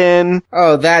teeth in.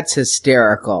 Oh, that's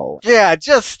hysterical. Yeah,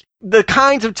 just the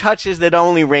kinds of touches that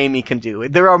only Raimi can do.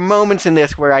 There are moments in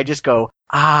this where I just go,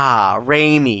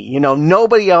 Raimi. You know,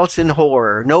 nobody else in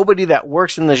horror, nobody that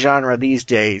works in the genre these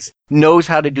days knows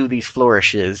how to do these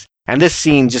flourishes. And this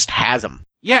scene just has them.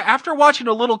 Yeah, after watching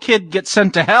a little kid get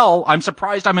sent to hell, I'm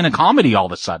surprised I'm in a comedy all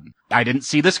of a sudden. I didn't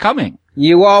see this coming.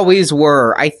 You always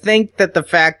were. I think that the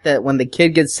fact that when the kid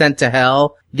gets sent to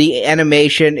hell, the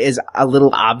animation is a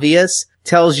little obvious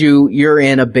tells you you're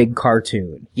in a big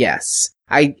cartoon. Yes.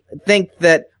 I think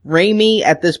that Raimi,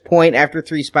 at this point, after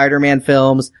 3 Spider-Man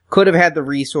films, could have had the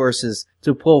resources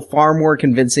to pull far more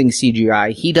convincing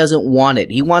CGI. He doesn't want it.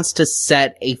 He wants to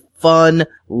set a fun,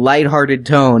 lighthearted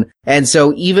tone. And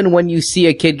so even when you see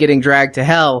a kid getting dragged to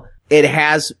hell, it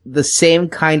has the same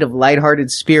kind of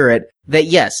lighthearted spirit that,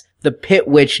 yes, the Pit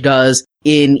Witch does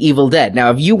in Evil Dead.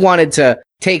 Now, if you wanted to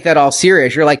take that all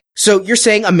serious, you're like, so you're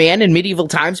saying a man in medieval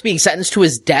times being sentenced to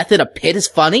his death in a pit is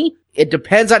funny? It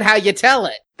depends on how you tell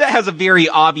it. That has a very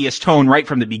obvious tone right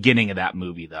from the beginning of that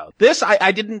movie, though. This,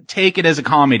 I didn't take it as a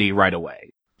comedy right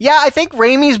away. Yeah, I think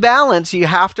Raimi's balance, you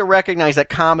have to recognize that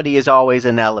comedy is always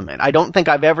an element. I don't think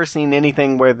I've ever seen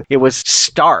anything where it was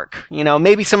stark. You know,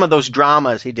 maybe some of those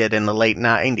dramas he did in the late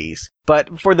 90s.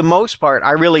 But for the most part,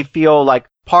 I really feel like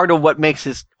part of what makes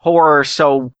his horror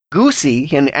so goosey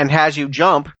and has you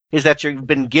jump is that you've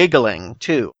been giggling,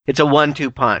 too. It's a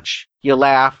 1-2 punch. You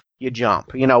laugh, you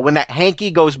jump. You know, when that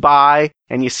hanky goes by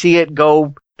and you see it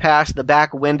go past the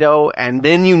back window and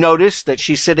then you notice that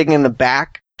she's sitting in the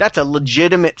back, that's a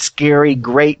legitimate, scary,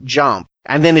 great jump.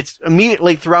 And then it's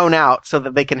immediately thrown out so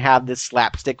that they can have this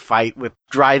slapstick fight with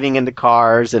driving into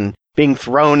cars and being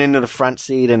thrown into the front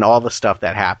seat and all the stuff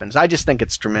that happens. I just think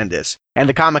it's tremendous. And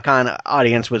the Comic-Con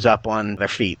audience was up on their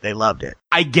feet. They loved it.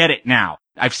 I get it now.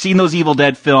 I've seen those Evil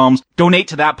Dead films. Donate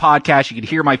to that podcast. You can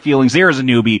hear my feelings there as a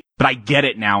newbie, but I get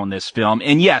it now in this film.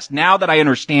 And yes, now that I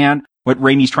understand what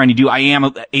Raimi's trying to do, I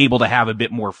am able to have a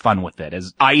bit more fun with it,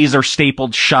 as eyes are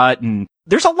stapled shut and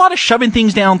there's a lot of shoving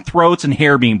things down throats and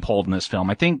hair being pulled in this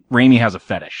film. I think Raimi has a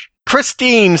fetish.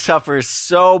 Christine suffers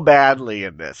so badly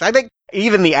in this. I think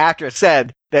even the actress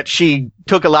said that she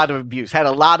took a lot of abuse, had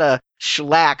a lot of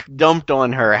shellac dumped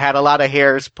on her, had a lot of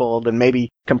hairs pulled and maybe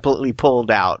completely pulled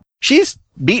out. She's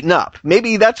beaten up.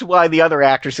 Maybe that's why the other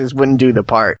actresses wouldn't do the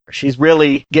part. She's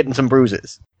really getting some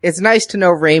bruises. It's nice to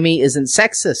know Raimi isn't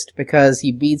sexist because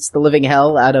he beats the living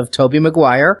hell out of Tobey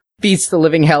Maguire, beats the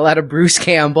living hell out of Bruce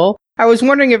Campbell. I was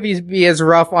wondering if he'd be as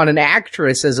rough on an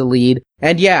actress as a lead.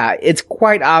 And yeah, it's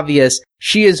quite obvious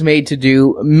she is made to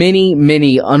do many,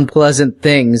 many unpleasant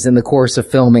things in the course of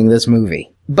filming this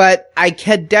movie. But I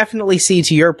can definitely see,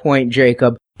 to your point,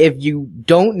 Jacob, if you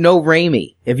don't know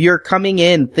Raimi, if you're coming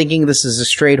in thinking this is a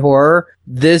straight horror,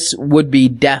 this would be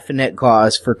definite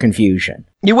cause for confusion.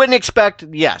 You wouldn't expect,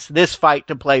 yes, this fight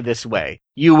to play this way.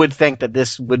 You would think that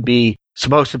this would be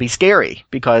supposed to be scary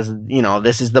because, you know,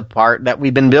 this is the part that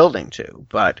we've been building to,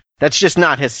 but that's just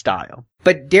not his style.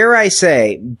 But dare I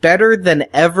say, better than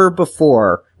ever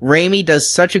before, Raimi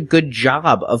does such a good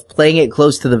job of playing it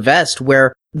close to the vest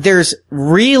where there's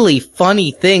really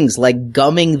funny things like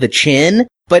gumming the chin,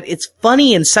 but it's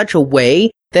funny in such a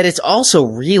way that it's also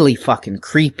really fucking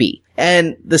creepy.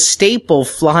 And the staple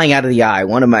flying out of the eye,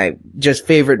 one of my just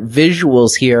favorite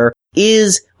visuals here,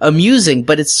 is amusing,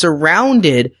 but it's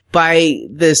surrounded by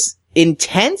this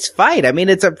intense fight. I mean,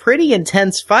 it's a pretty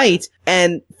intense fight,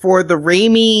 and for the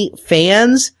Raimi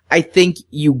fans, I think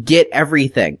you get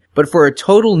everything. But for a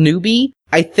total newbie,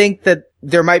 I think that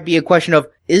there might be a question of,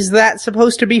 is that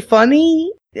supposed to be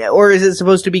funny? Or is it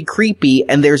supposed to be creepy?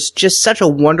 And there's just such a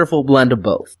wonderful blend of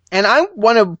both. And I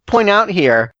want to point out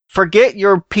here, forget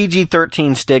your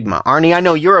PG-13 stigma. Arnie, I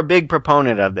know you're a big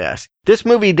proponent of this. This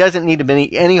movie doesn't need to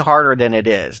be any harder than it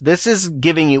is. This is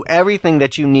giving you everything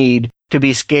that you need to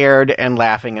be scared and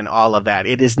laughing and all of that.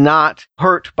 It is not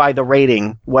hurt by the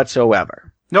rating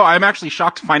whatsoever. No, I'm actually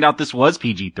shocked to find out this was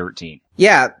PG-13.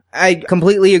 Yeah, I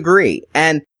completely agree.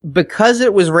 And because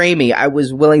it was Raimi, I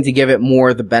was willing to give it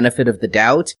more the benefit of the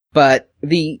doubt, but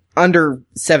the under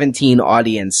 17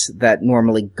 audience that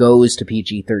normally goes to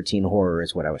PG-13 horror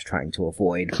is what I was trying to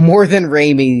avoid, more than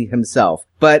Raimi himself.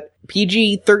 But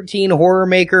PG-13 horror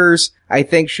makers, I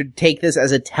think, should take this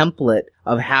as a template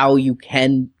of how you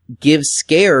can give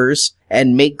scares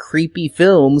and make creepy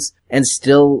films and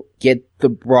still get the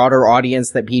broader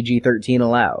audience that PG-13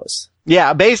 allows.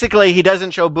 Yeah, basically he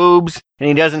doesn't show boobs and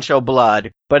he doesn't show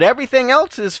blood, but everything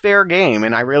else is fair game,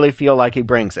 and I really feel like he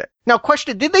brings it. Now,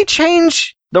 question, did they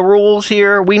change the rules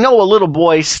here? We know a little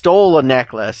boy stole a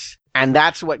necklace, and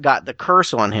that's what got the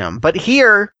curse on him. But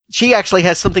here, she actually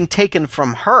has something taken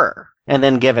from her and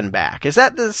then given back. Is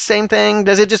that the same thing?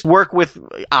 Does it just work with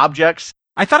objects?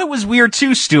 I thought it was weird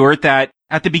too, Stuart, that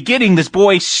at the beginning this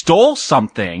boy stole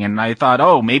something, and I thought,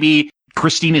 oh, maybe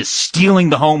Christine is stealing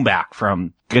the home back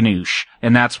from Ganush,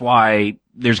 and that's why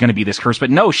there's going to be this curse. But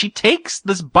no, she takes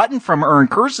this button from her and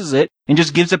curses it and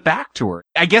just gives it back to her.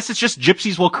 I guess it's just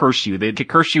gypsies will curse you. They can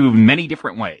curse you in many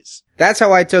different ways. That's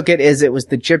how I took it, is it was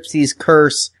the gypsy's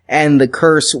curse, and the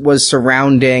curse was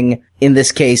surrounding, in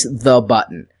this case, the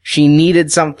button. She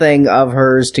needed something of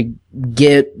hers to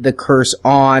get the curse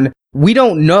on. We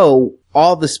don't know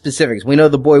all the specifics. We know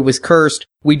the boy was cursed.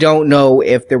 We don't know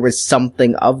if there was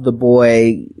something of the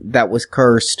boy that was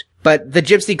cursed. But the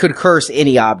gypsy could curse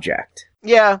any object.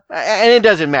 Yeah, and it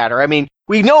doesn't matter. I mean,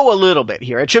 we know a little bit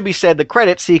here. It should be said the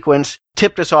credit sequence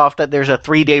tipped us off that there's a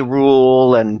 3-day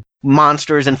rule and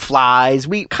monsters and flies.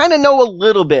 We kind of know a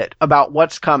little bit about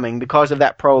what's coming because of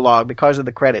that prologue, because of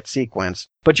the credit sequence.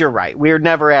 But you're right. We're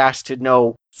never asked to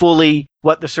know fully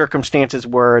what the circumstances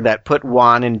were that put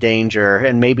Juan in danger,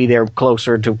 and maybe they're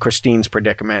closer to Christine's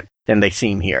predicament than they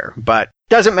seem here. But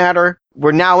Doesn't matter.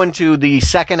 We're now into the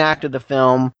second act of the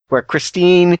film where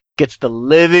Christine gets the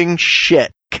living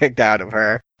shit kicked out of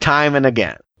her time and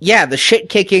again. Yeah, the shit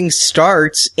kicking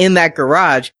starts in that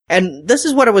garage. And this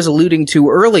is what I was alluding to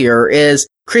earlier is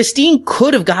Christine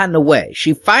could have gotten away.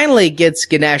 She finally gets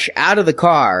Ganesh out of the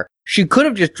car. She could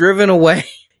have just driven away.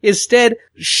 Instead,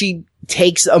 she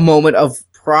takes a moment of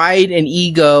pride and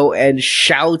ego and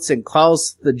shouts and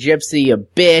calls the gypsy a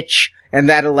bitch. And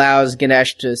that allows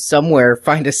Ganesh to somewhere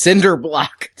find a cinder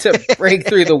block to break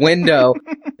through the window.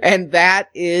 And that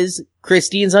is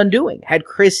Christine's undoing. Had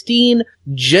Christine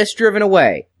just driven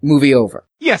away, movie over.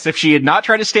 Yes, if she had not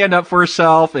tried to stand up for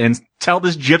herself and tell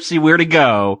this gypsy where to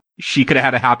go, she could have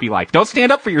had a happy life. Don't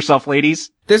stand up for yourself, ladies.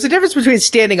 There's a difference between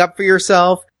standing up for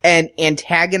yourself and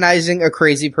antagonizing a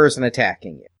crazy person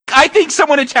attacking you. I think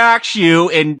someone attacks you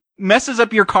and messes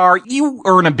up your car, you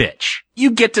earn a bitch.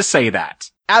 You get to say that.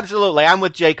 Absolutely. I'm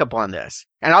with Jacob on this.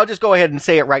 And I'll just go ahead and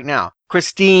say it right now.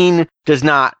 Christine does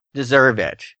not deserve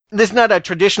it. This is not a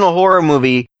traditional horror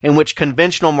movie in which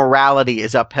conventional morality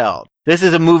is upheld. This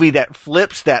is a movie that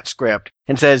flips that script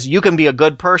and says you can be a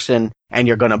good person and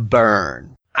you're going to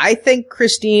burn. I think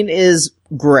Christine is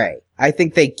gray. I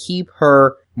think they keep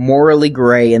her morally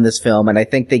gray in this film, and I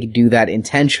think they do that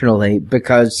intentionally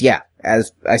because, yeah,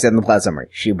 as I said in the plot summary,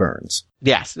 she burns.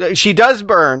 Yes, she does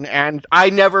burn, and I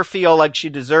never feel like she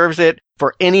deserves it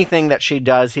for anything that she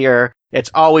does here.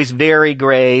 It's always very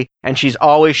gray, and she's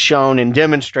always shown and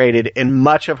demonstrated in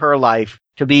much of her life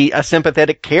to be a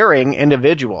sympathetic, caring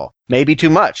individual. Maybe too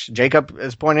much. Jacob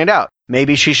has pointed out.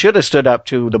 Maybe she should have stood up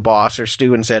to the boss or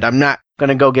Stu and said, I'm not going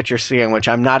to go get your sandwich.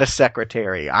 I'm not a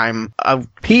secretary. I'm a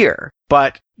peer.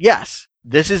 But yes,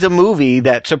 this is a movie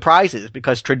that surprises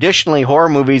because traditionally horror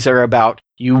movies are about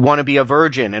you want to be a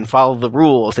virgin and follow the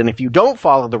rules. And if you don't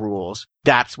follow the rules,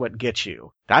 that's what gets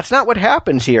you. That's not what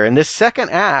happens here. In this second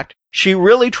act, she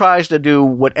really tries to do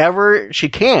whatever she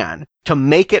can to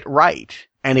make it right.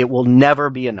 And it will never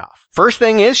be enough. First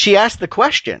thing is she asked the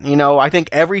question. You know, I think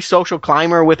every social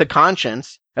climber with a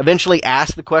conscience eventually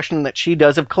asks the question that she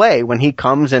does of Clay when he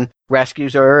comes and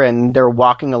rescues her and they're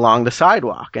walking along the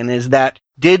sidewalk. And is that,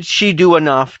 did she do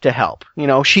enough to help? You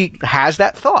know, she has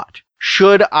that thought.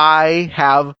 Should I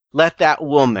have let that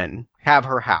woman have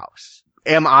her house?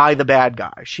 Am I the bad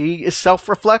guy? She is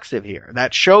self-reflexive here.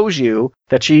 That shows you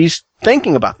that she's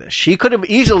thinking about this. She could have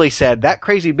easily said, that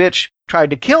crazy bitch tried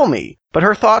to kill me. But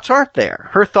her thoughts aren't there.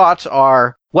 Her thoughts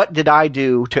are, what did I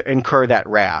do to incur that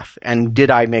wrath? And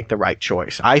did I make the right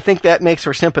choice? I think that makes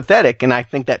her sympathetic, and I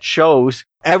think that shows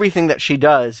everything that she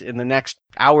does in the next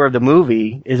hour of the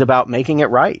movie is about making it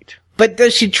right. But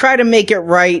does she try to make it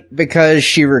right because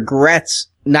she regrets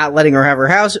not letting her have her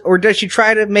house, or does she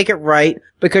try to make it right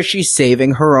because she's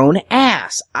saving her own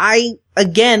ass? I,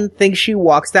 again, think she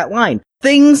walks that line.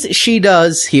 Things she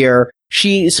does here,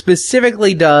 she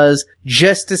specifically does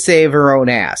just to save her own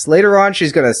ass. Later on,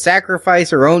 she's going to sacrifice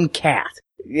her own cat.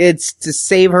 It's to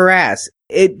save her ass.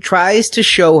 It tries to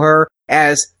show her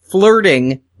as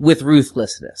flirting with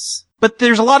ruthlessness. But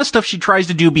there's a lot of stuff she tries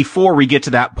to do before we get to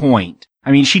that point.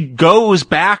 I mean, she goes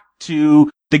back to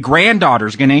the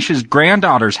Ganesh's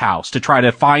granddaughter's house to try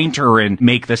to find her and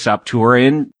make this up to her.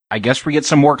 And I guess we get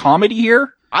some more comedy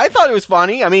here. I thought it was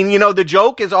funny. I mean, you know, the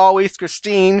joke is always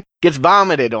Christine gets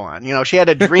vomited on. You know, she had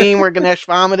a dream where Ganesh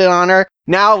vomited on her.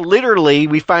 Now, literally,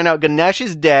 we find out Ganesh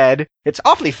is dead. It's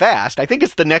awfully fast. I think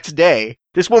it's the next day.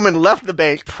 This woman left the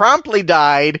bank, promptly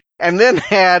died, and then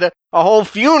had a whole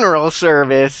funeral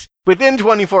service within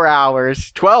 24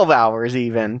 hours, 12 hours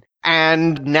even.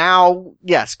 And now,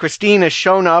 yes, Christine has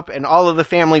shown up and all of the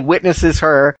family witnesses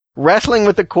her wrestling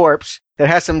with the corpse that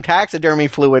has some taxidermy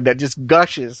fluid that just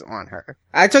gushes on her.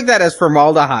 I took that as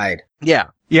formaldehyde. Yeah.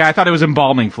 Yeah, I thought it was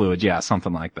embalming fluid. Yeah,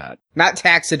 something like that. Not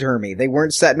taxidermy. They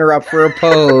weren't setting her up for a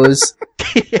pose.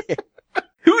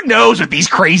 Who knows with these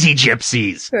crazy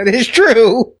gypsies? That is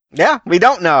true. Yeah, we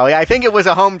don't know. I think it was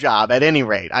a home job at any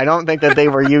rate. I don't think that they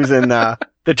were using the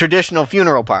traditional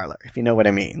funeral parlor, if you know what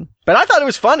I mean. But I thought it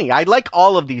was funny. I like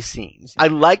all of these scenes. I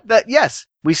like that, yes,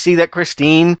 we see that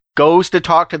Christine goes to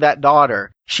talk to that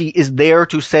daughter. She is there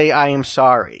to say, I am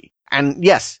sorry. And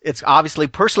yes, it's obviously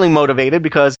personally motivated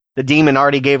because the demon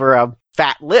already gave her a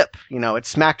fat lip. You know, it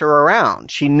smacked her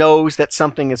around. She knows that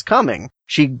something is coming.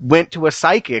 She went to a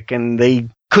psychic and they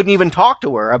couldn't even talk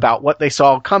to her about what they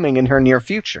saw coming in her near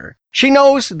future. She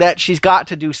knows that she's got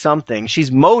to do something.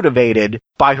 She's motivated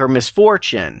by her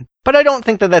misfortune. But I don't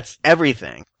think that that's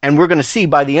everything. And we're going to see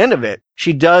by the end of it,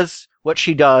 she does what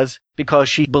she does because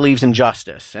she believes in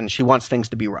justice and she wants things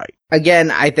to be right.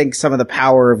 Again, I think some of the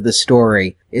power of the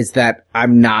story is that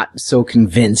I'm not so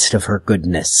convinced of her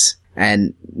goodness.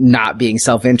 and not being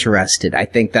self-interested. I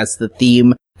think that's the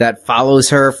theme that follows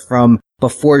her from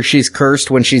before she's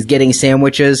cursed when she's getting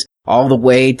sandwiches all the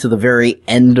way to the very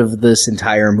end of this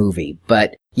entire movie.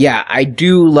 But yeah, I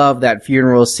do love that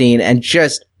funeral scene, and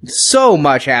just so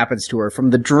much happens to her, from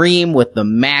the dream with the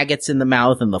maggots in the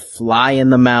mouth and the fly in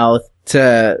the mouth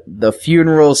to the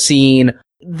funeral scene.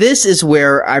 This is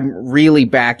where I'm really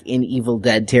back in Evil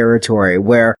Dead territory,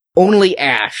 where only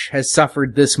Ash has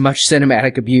suffered this much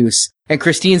cinematic abuse, and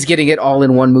Christine's getting it all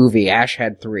in one movie. Ash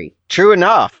had 3. True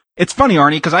enough. It's funny,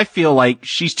 Arnie, because I feel like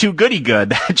she's too goody-good,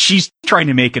 that she's trying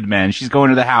to make amends. She's going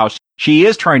to the house. She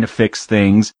is trying to fix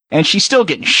things, and she's still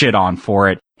getting shit on for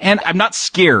it. And I'm not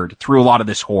scared through a lot of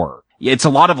this horror. It's a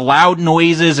lot of loud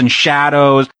noises and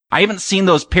shadows. I haven't seen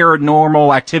those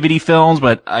Paranormal Activity films,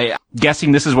 but I'm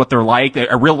guessing this is what they're like.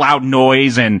 A real loud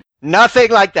noise and... Nothing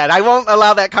like that. I won't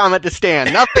allow that comment to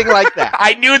stand. Nothing like that.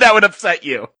 I knew that would upset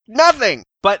you. Nothing.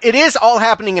 But it is all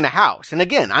happening in a house. And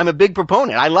again, I'm a big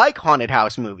proponent. I like haunted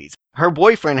house movies. Her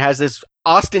boyfriend has this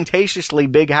ostentatiously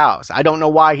big house. I don't know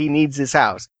why he needs this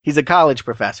house. He's a college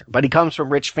professor, but he comes from a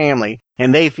rich family,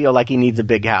 and they feel like he needs a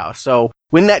big house. So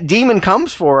when that demon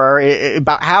comes for her,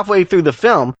 about halfway through the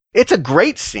film, it's a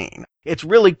great scene. It's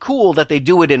really cool that they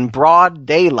do it in broad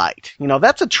daylight. You know,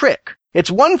 that's a trick. It's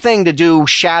one thing to do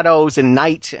shadows and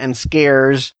night and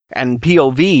scares and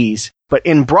POVs, but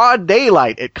in broad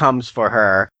daylight it comes for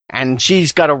her. And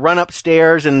she's got to run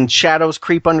upstairs and shadows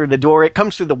creep under the door. It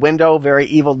comes through the window, very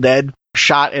Evil Dead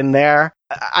shot in there.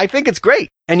 I think it's great.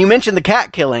 And you mentioned the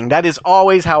cat killing. That is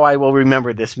always how I will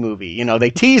remember this movie. You know, they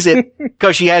tease it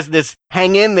because she has this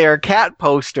hang in there cat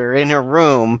poster in her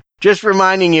room, just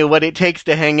reminding you what it takes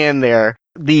to hang in there.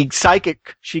 The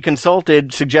psychic she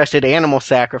consulted suggested animal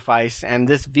sacrifice, and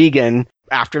this vegan,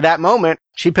 after that moment,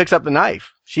 she picks up the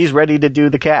knife. She's ready to do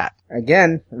the cat.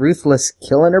 Again, ruthless,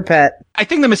 killing her pet. I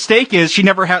think the mistake is she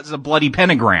never has a bloody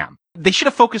pentagram. They should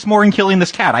have focused more on killing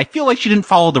this cat. I feel like she didn't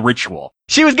follow the ritual.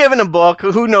 She was given a book.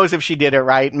 Who knows if she did it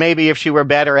right? Maybe if she were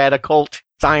better at occult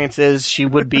sciences, she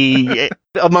would be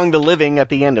among the living at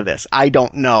the end of this. I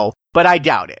don't know, but I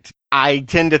doubt it. I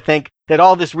tend to think that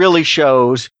all this really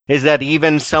shows is that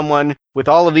even someone with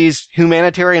all of these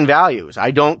humanitarian values,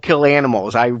 I don't kill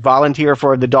animals, I volunteer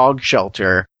for the dog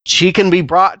shelter, she can be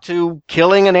brought to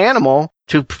killing an animal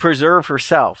to preserve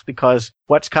herself, because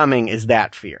what's coming is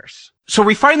that fierce. So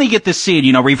we finally get this scene,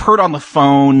 you know, we've heard on the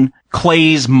phone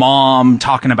Clay's mom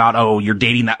talking about, oh, you're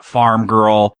dating that farm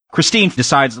girl. Christine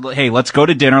decides, hey, let's go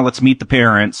to dinner, let's meet the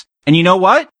parents. And you know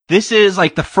what? This is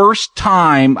like the first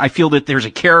time I feel that there's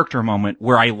a character moment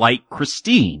where I like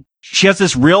Christine. She has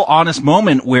this real honest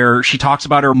moment where she talks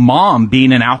about her mom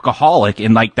being an alcoholic,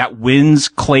 and like that wins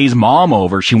Clay's mom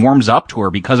over. She warms up to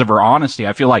her because of her honesty.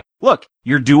 I feel like, look,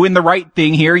 you're doing the right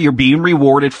thing here. You're being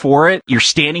rewarded for it. You're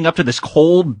standing up to this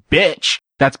cold bitch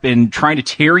that's been trying to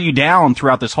tear you down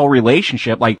throughout this whole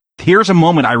relationship. Like, here's a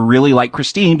moment I really like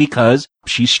Christine because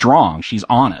she's strong. She's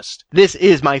honest. This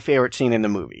is my favorite scene in the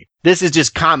movie. This is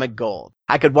just comic gold.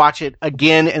 I could watch it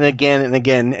again and again and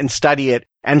again and study it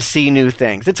and see new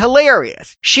things. It's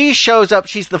hilarious. She shows up.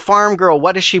 She's the farm girl.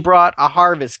 What has she brought? A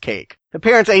harvest cake. The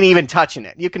parents ain't even touching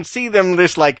it. You can see them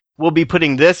just like, we'll be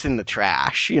putting this in the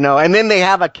trash, you know, and then they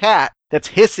have a cat that's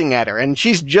hissing at her, and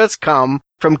she's just come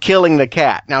from killing the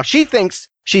cat. Now she thinks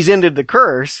she's ended the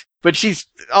curse, but she's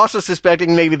also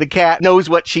suspecting maybe the cat knows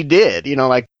what she did, you know,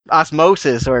 like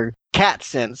osmosis or cat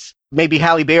sense. Maybe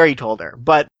Halle Berry told her.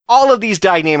 But all of these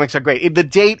dynamics are great. The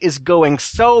date is going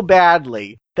so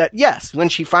badly that, yes, when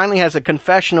she finally has a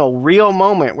confessional, real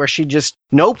moment where she just,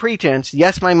 no pretense,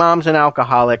 yes, my mom's an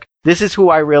alcoholic, this is who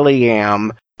I really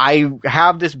am. I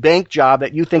have this bank job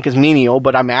that you think is menial,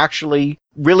 but I'm actually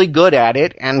really good at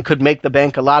it and could make the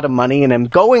bank a lot of money and am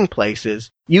going places.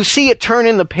 You see it turn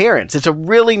in the parents. It's a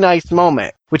really nice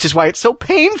moment, which is why it's so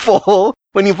painful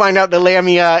when you find out that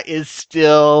Lamia is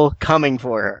still coming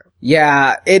for her.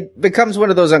 Yeah, it becomes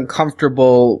one of those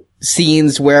uncomfortable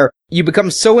scenes where you become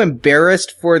so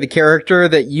embarrassed for the character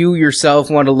that you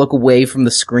yourself want to look away from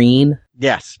the screen.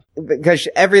 Yes. Because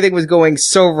everything was going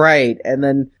so right, and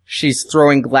then she's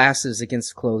throwing glasses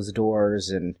against closed doors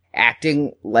and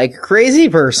acting like a crazy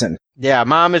person. Yeah,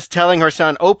 mom is telling her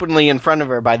son openly in front of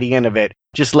her by the end of it,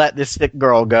 just let this sick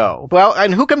girl go. Well,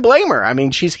 and who can blame her? I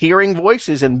mean, she's hearing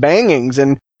voices and bangings,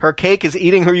 and her cake is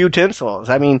eating her utensils.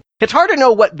 I mean, it's hard to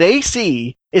know what they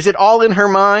see. Is it all in her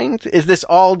mind? Is this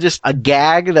all just a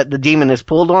gag that the demon has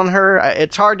pulled on her?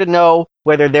 It's hard to know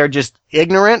whether they're just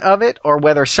ignorant of it or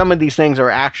whether some of these things are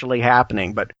actually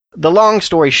happening. But the long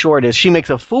story short is she makes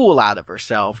a fool out of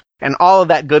herself, and all of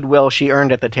that goodwill she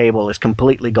earned at the table is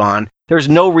completely gone. There's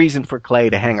no reason for Clay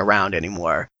to hang around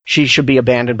anymore. She should be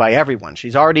abandoned by everyone.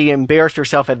 She's already embarrassed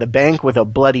herself at the bank with a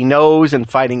bloody nose and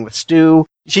fighting with Stu.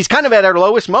 She's kind of at her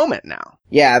lowest moment now.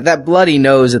 Yeah, that bloody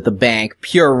nose at the bank,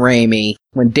 pure Raimi,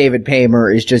 when David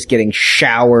Paymer is just getting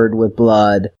showered with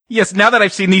blood. Yes, now that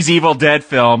I've seen these Evil Dead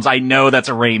films, I know that's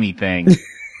a Raimi thing.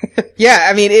 Yeah,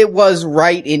 I mean, it was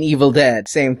right in Evil Dead.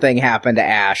 Same thing happened to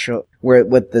Ash,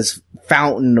 with this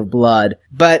fountain of blood.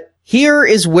 But here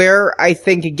is where I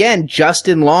think, again,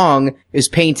 Justin Long is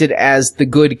painted as the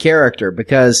good character,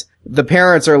 because the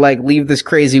parents are like, leave this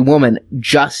crazy woman.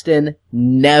 Justin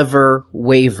never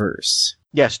wavers.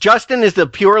 Yes, Justin is the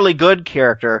purely good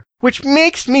character, which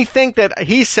makes me think that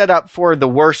he's set up for the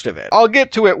worst of it. I'll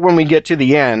get to it when we get to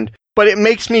the end, but it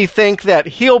makes me think that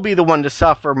he'll be the one to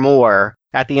suffer more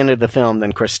at the end of the film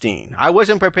than Christine. I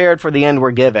wasn't prepared for the end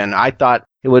we're given. I thought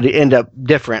it would end up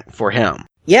different for him.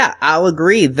 Yeah, I'll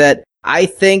agree that I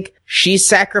think she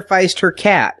sacrificed her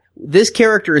cat. This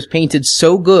character is painted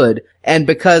so good, and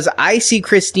because I see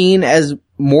Christine as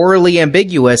morally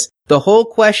ambiguous, the whole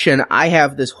question I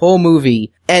have this whole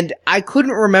movie, and I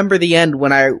couldn't remember the end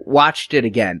when I watched it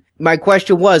again. My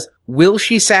question was, will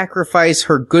she sacrifice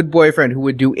her good boyfriend who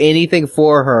would do anything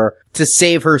for her to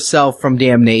save herself from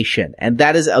damnation? And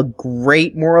that is a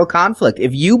great moral conflict.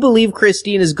 If you believe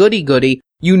Christine is goody-goody,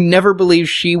 you never believe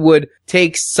she would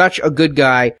take such a good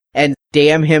guy and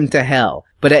damn him to hell.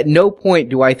 But at no point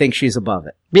do I think she's above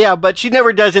it. Yeah, but she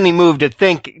never does any move to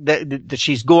think that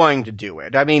she's going to do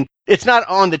it. I mean, it's not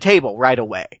on the table right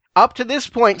away. Up to this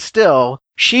point still,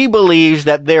 she believes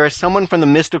that there is someone from the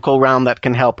mystical realm that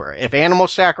can help her. If animal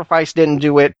sacrifice didn't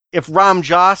do it, if Ram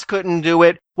Dass couldn't do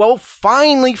it, well,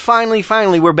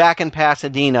 finally, we're back in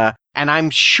Pasadena, and I'm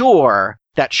sure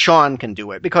that Sean can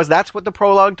do it, because that's what the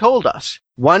prologue told us.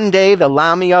 One day, the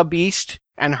Lamia beast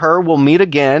and her will meet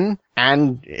again,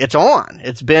 and it's on.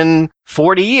 It's been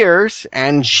 40 years,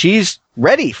 and she's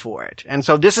ready for it. And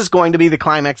so this is going to be the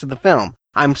climax of the film.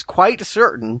 I'm quite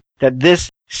certain that this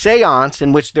seance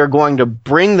in which they're going to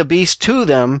bring the beast to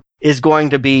them is going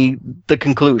to be the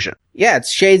conclusion. Yeah,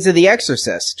 it's shades of The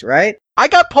Exorcist, right? I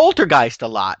got Poltergeist a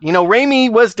lot. You know,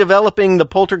 Raimi was developing the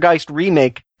Poltergeist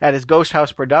remake at his Ghost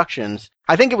House Productions.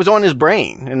 I think it was on his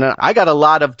brain, and I got a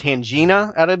lot of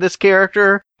Tangina out of this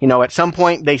character. You know, at some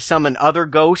point they summon other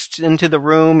ghosts into the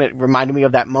room. It reminded me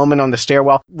of that moment on the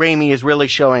stairwell. Raimi is really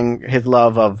showing his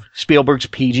love of Spielberg's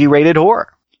PG-rated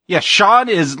horror. Yeah, Sean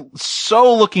is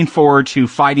so looking forward to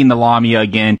fighting the Lamia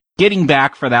again, getting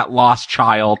back for that lost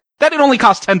child. That it only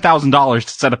cost $10,000 to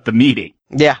set up the meeting.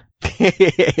 Yeah.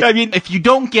 I mean, if you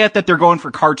don't get that they're going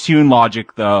for cartoon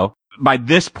logic, though, by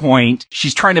this point,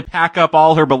 she's trying to pack up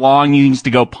all her belongings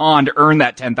to go pawn to earn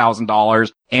that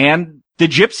 $10,000, and the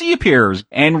gypsy appears,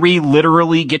 and we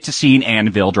literally get to see an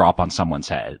anvil drop on someone's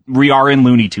head. We are in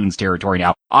Looney Tunes territory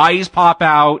now. Eyes pop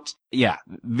out. Yeah,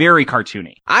 very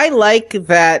cartoony. I like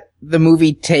that the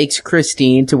movie takes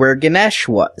Christine to where Ganesh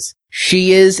was.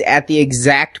 She is at the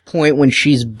exact point when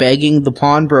she's begging the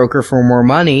pawnbroker for more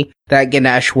money that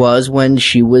Ganesh was when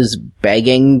she was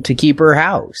begging to keep her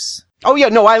house. Oh yeah,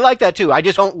 no, I like that too. I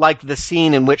just don't like the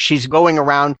scene in which she's going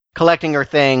around collecting her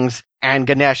things and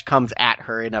Ganesh comes at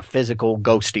her in a physical,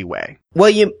 ghosty way. Well,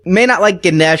 you may not like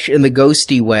Ganesh in the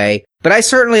ghosty way, but I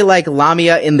certainly like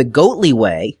Lamia in the goatly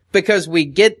way, because we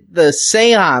get the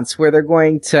seance where they're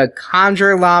going to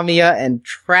conjure Lamia and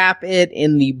trap it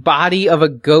in the body of a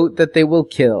goat that they will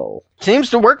kill. Seems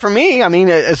to work for me. I mean,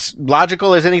 as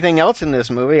logical as anything else in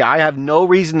this movie. I have no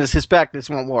reason to suspect this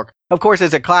won't work. Of course,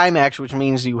 it's a climax, which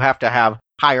means you have to have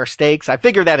higher stakes. I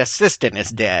figure that assistant is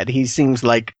dead. He seems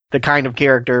like the kind of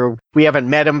character, we haven't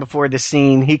met him before this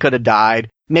scene. He could have died.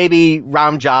 Maybe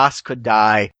Ram Dass could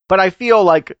die. But I feel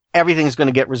like everything's going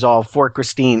to get resolved for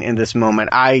Christine in this moment.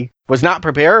 I was not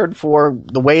prepared for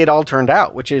the way it all turned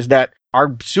out, which is that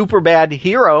our super bad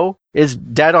hero is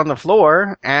dead on the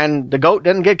floor and the goat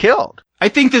didn't get killed. I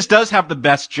think this does have the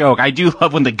best joke. I do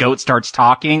love when the goat starts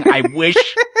talking. I wish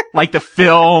like the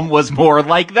film was more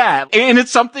like that. And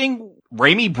it's something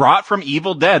Raimi brought from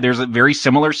Evil Dead. There's a very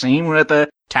similar scene with the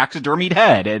taxidermied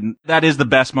head, and that is the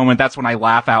best moment. That's when I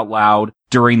laugh out loud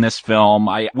during this film.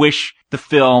 I wish the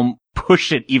film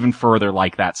pushed it even further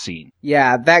like that scene.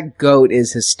 Yeah, that goat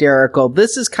is hysterical.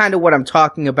 This is kind of what I'm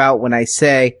talking about when I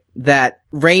say that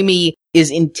Raimi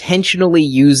is intentionally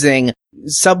using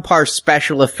subpar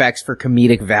special effects for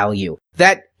comedic value.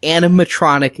 That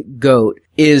animatronic goat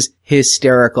is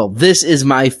hysterical. This is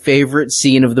my favorite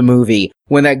scene of the movie,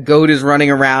 when that goat is running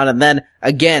around, and then,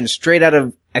 again, straight out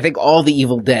of, I think, all the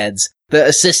Evil Deads, The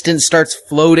assistant starts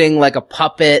floating like a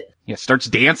puppet. Yeah, starts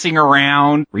dancing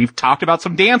around. We've talked about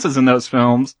some dances in those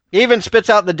films. He even spits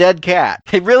out the dead cat.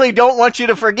 They really don't want you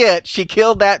to forget she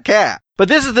killed that cat. But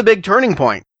this is the big turning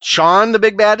point. Sean, the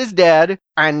big bad, is dead,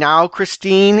 and now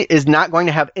Christine is not going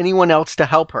to have anyone else to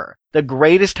help her. The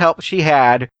greatest help she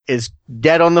had is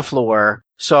dead on the floor,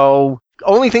 so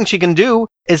only thing she can do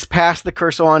is pass the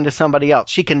curse on to somebody else.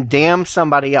 She can damn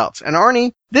somebody else. And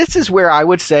Arnie, this is where I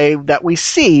would say that we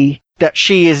see that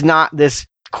she is not this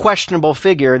questionable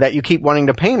figure that you keep wanting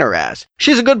to paint her as.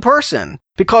 She's a good person,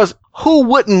 because who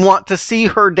wouldn't want to see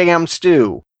her damn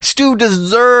Stu? Stu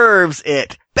deserves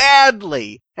it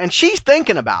badly, and she's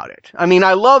thinking about it. I mean,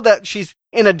 I love that she's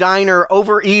in a diner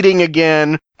overeating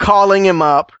again, calling him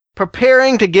up,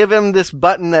 preparing to give him this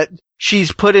button that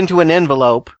she's put into an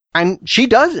envelope, and she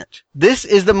doesn't. This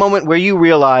is the moment where you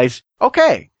realize,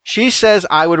 okay, she says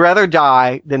I would rather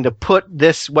die than to put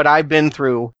this, what I've been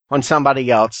through, on somebody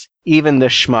else, even the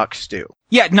schmuck Stu.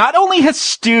 Yeah, not only has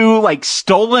Stu,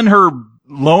 stolen her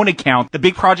loan account, the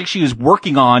big project she was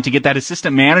working on to get that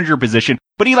assistant manager position,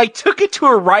 but he, took it to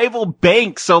a rival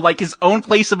bank, so, his own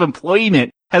place of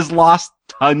employment has lost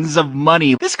tons of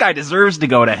money. This guy deserves to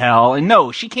go to hell, and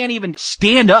no, she can't even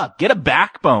stand up, get a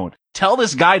backbone, tell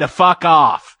this guy to fuck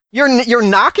off. You're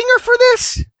knocking her for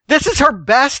this? This is her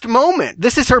best moment.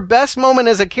 This is her best moment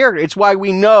as a character. It's why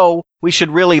we know we should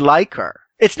really like her.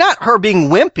 It's not her being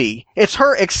wimpy. It's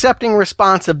her accepting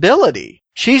responsibility.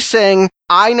 She's saying,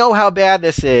 I know how bad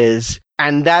this is,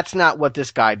 and that's not what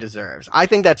this guy deserves. I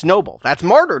think that's noble. That's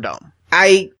martyrdom.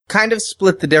 I kind of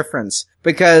split the difference,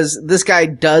 because this guy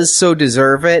does so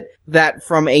deserve it that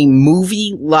from a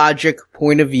movie logic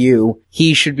point of view,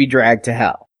 he should be dragged to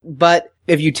hell. But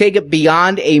if you take it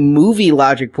beyond a movie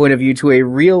logic point of view to a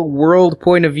real world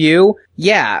point of view,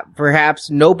 yeah, perhaps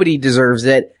nobody deserves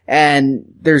it, and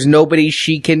there's nobody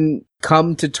she can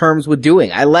come to terms with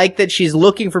doing. I like that she's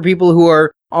looking for people who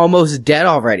are almost dead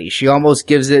already. She almost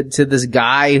gives it to this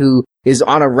guy who is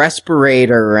on a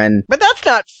respirator and... But that's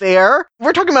not fair.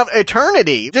 We're talking about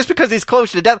eternity. Just because he's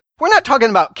close to death, we're not talking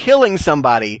about killing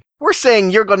somebody. We're saying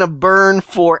you're gonna burn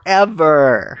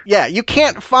forever. Yeah, you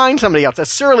can't find somebody else. A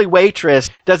surly waitress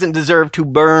doesn't deserve to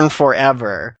burn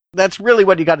forever. That's really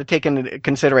what you got to take into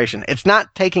consideration. It's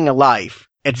not taking a life.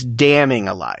 It's damning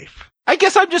a life. I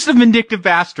guess I'm just a vindictive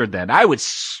bastard then. I would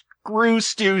screw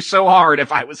Stu so hard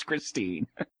if I was Christine.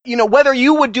 Whether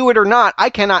you would do it or not, I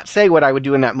cannot say what I would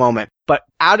do in that moment. But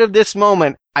out of this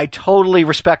moment, I totally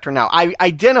respect her now. I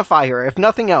identify her, if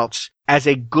nothing else, as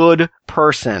a good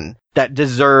person that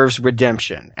deserves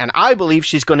redemption. And I believe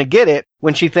she's going to get it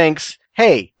when she thinks,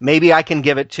 hey, maybe I can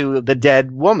give it to the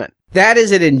dead woman. That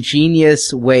is an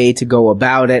ingenious way to go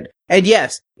about it. And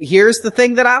yes, here's the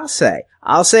thing that I'll say.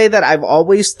 I'll say that I've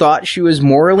always thought she was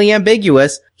morally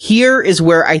ambiguous. Here is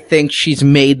where I think she's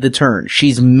made the turn.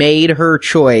 She's made her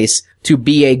choice to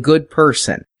be a good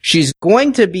person. She's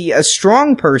going to be a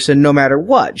strong person no matter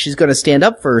what. She's going to stand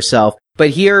up for herself. But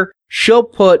here, she'll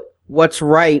put what's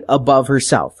right above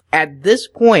herself. At this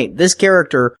point, this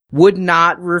character would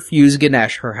not refuse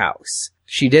Ganesh her house.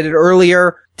 She did it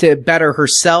earlier to better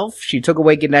herself. She took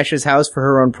away Ganesh's house for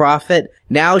her own profit.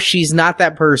 Now she's not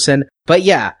that person. But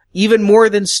yeah, even more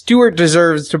than Stuart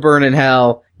deserves to burn in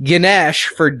hell, Ganesh,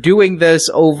 for doing this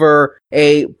over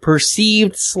a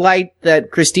perceived slight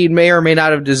that Christine may or may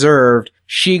not have deserved,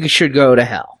 she should go to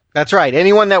hell. That's right.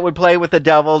 Anyone that would play with the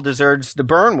devil deserves to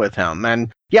burn with him.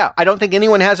 And yeah, I don't think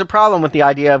anyone has a problem with the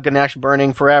idea of Ganesh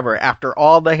burning forever after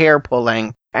all the hair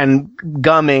pulling and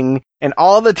gumming and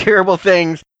all the terrible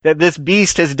things that this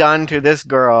beast has done to this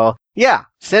girl. Yeah,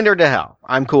 send her to hell.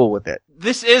 I'm cool with it.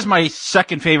 This is my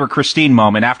second favorite Christine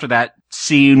moment after that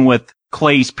scene with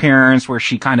Clay's parents where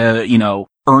she kind of,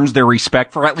 earns their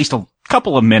respect for at least a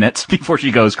couple of minutes before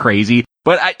she goes crazy.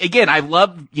 But I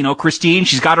love, Christine.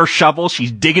 She's got her shovel.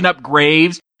 She's digging up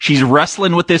graves. She's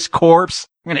wrestling with this corpse.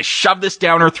 I'm going to shove this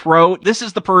down her throat. This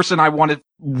is the person I want to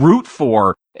root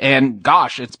for. And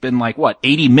gosh, it's been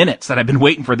 80 minutes that I've been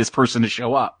waiting for this person to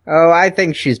show up. Oh, I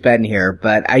think she's been here,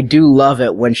 but I do love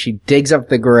it when she digs up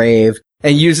the grave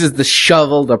and uses the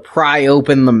shovel to pry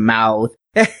open the mouth.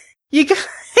 You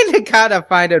kind of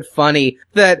find it funny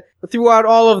that throughout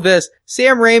all of this,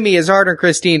 Sam Raimi is hard on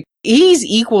Christine. He's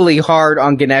equally hard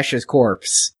on Ganesh's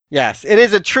corpse. Yes, it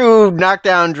is a true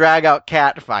knockdown, drag-out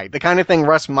cat fight. The kind of thing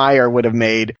Russ Meyer would have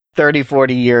made 30,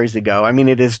 40 years ago. I mean,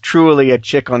 it is truly a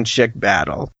chick-on-chick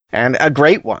battle. And a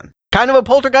great one. Kind of a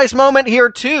poltergeist moment here,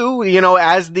 too.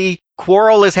 As the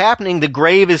quarrel is happening, the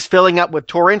grave is filling up with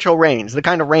torrential rains. The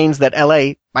kind of rains that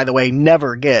L.A., by the way,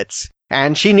 never gets.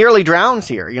 And she nearly drowns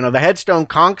here. The headstone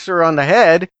conks her on the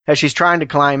head as she's trying to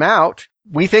climb out.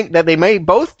 we think that they may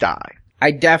both die.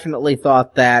 I definitely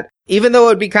thought that. Even though it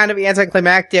would be kind of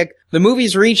anticlimactic, the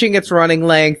movie's reaching its running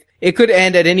length. It could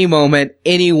end at any moment.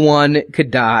 Anyone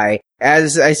could die.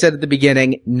 As I said at the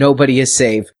beginning, nobody is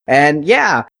safe. And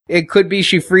yeah, it could be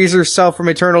she frees herself from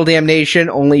eternal damnation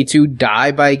only to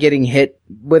die by getting hit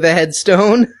with a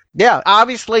headstone. Yeah,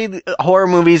 obviously horror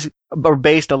movies are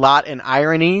based a lot in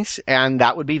ironies, and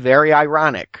that would be very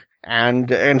ironic. And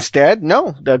instead,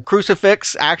 no, the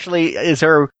crucifix actually is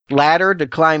her ladder to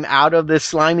climb out of this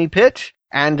slimy pit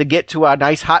and to get to a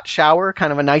nice hot shower,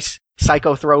 kind of a nice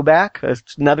psycho throwback.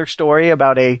 It's another story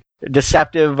about a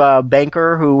deceptive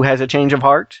banker who has a change of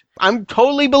heart. I'm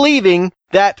totally believing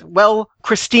that, well,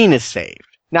 Christine is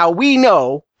saved. Now, we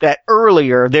know that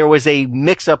earlier there was a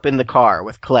mix-up in the car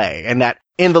with Clay, and that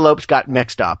envelopes got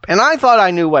mixed up. And I thought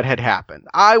I knew what had happened.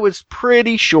 I was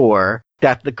pretty sure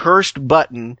that the cursed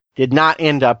button did not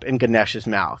end up in Ganesh's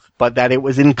mouth, but that it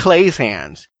was in Clay's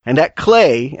hands, and that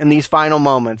Clay, in these final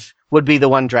moments, would be the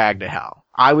one dragged to hell.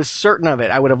 I was certain of it.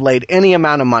 I would have laid any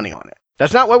amount of money on it.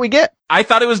 That's not what we get. I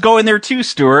thought it was going there too,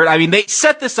 Stuart. I mean, they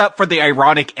set this up for the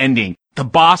ironic ending. The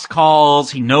boss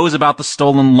calls, he knows about the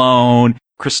stolen loan,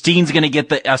 Christine's gonna get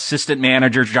the assistant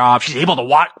manager job, she's able to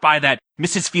walk by that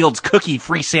Mrs. Fields cookie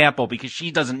free sample because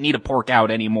she doesn't need a pork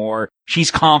out anymore.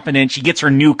 She's confident, she gets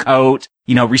her new coat,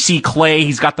 we see Clay,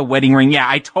 he's got the wedding ring. Yeah,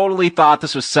 I totally thought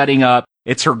this was setting up,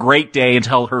 it's her great day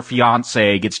until her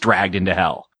fiancé gets dragged into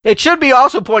hell. It should be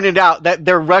also pointed out that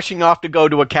they're rushing off to go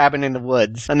to a cabin in the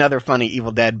woods. Another funny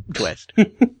Evil Dead twist.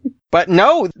 But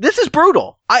no, this is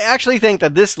brutal. I actually think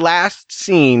that this last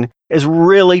scene is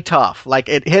really tough. Like,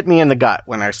 it hit me in the gut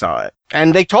when I saw it.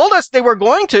 And they told us they were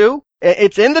going to.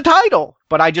 It's in the title,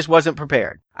 but I just wasn't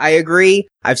prepared. I agree.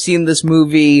 I've seen this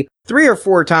movie 3 or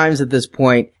 4 times at this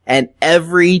point, and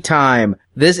every time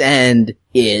this end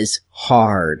is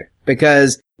hard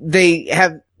because they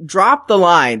have dropped the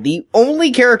line. The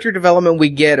only character development we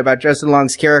get about Justin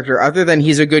Long's character, other than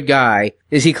he's a good guy,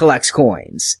 is he collects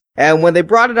coins. And when they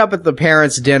brought it up at the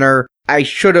parents' dinner, I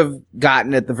should have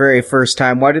gotten it the very first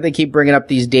time. Why do they keep bringing up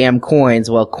these damn coins?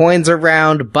 Well, coins are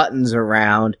round, buttons are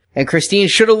round, and Christine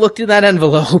should have looked in that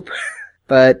envelope.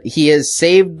 But he has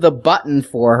saved the button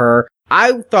for her.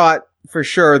 I thought for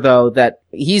sure, though, that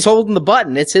he's holding the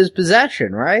button. It's his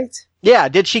possession, right? Yeah,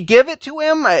 did she give it to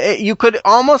him? You could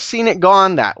almost seen it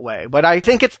gone that way, but I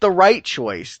think it's the right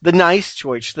choice, the nice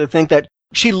choice, to think that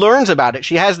she learns about it.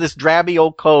 She has this drabby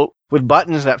old coat with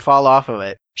buttons that fall off of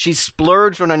it. She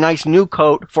splurged on a nice new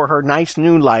coat for her nice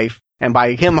new life, and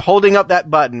by him holding up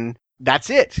that button, that's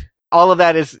it. All of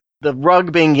that is the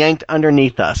rug being yanked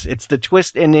underneath us. It's the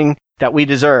twist ending that we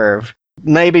deserve.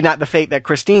 Maybe not the fate that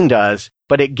Christine does,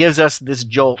 but it gives us this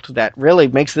jolt that really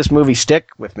makes this movie stick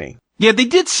with me. Yeah, they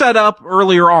did set up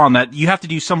earlier on that you have to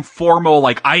do some formal,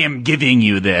 I am giving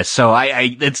you this. So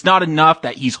it's not enough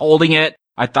that he's holding it.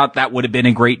 I thought that would have been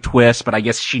a great twist, but I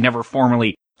guess she never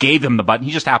formally gave him the button.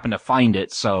 He just happened to find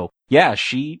it. So yeah,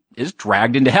 she is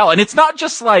dragged into hell. And it's not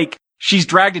just like she's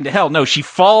dragged into hell. No, she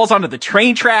falls onto the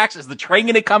train tracks. Is the train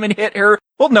going to come and hit her?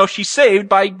 Well, no, she's saved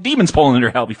by demons pulling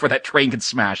her hell before that train can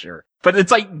smash her. But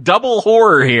it's like double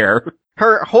horror here.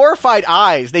 Her horrified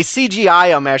eyes, they CGI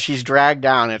them as she's dragged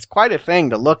down. It's quite a thing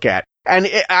to look at. And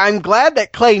I'm glad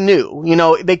that Clay knew.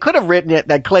 They could have written it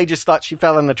that Clay just thought she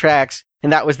fell in the tracks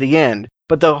and that was the end.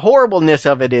 But the horribleness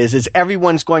of it is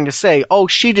everyone's going to say, oh,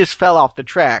 she just fell off the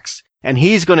tracks. And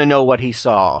he's going to know what he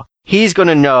saw. He's going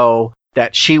to know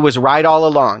that she was right all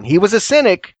along. He was a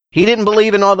cynic. He didn't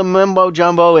believe in all the mumbo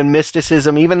jumbo and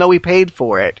mysticism, even though he paid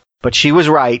for it. But she was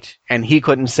right, and he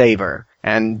couldn't save her.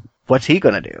 And what's he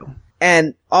going to do?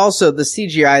 And also the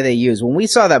CGI they use. When we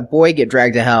saw that boy get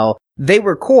dragged to hell, they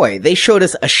were coy. They showed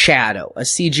us a shadow, a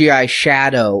CGI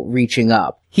shadow reaching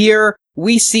up. Here,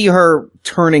 we see her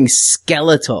turning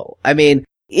skeletal. I mean,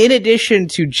 in addition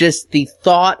to just the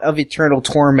thought of eternal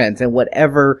torment and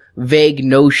whatever vague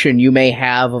notion you may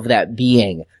have of that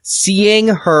being, seeing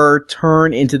her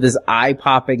turn into this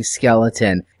eye-popping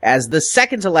skeleton as the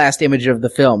second to last image of the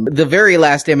film, the very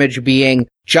last image being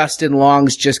Justin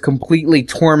Long's just completely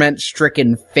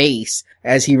torment-stricken face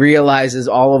as he realizes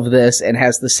all of this and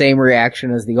has the same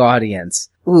reaction as the audience.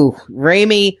 Ooh,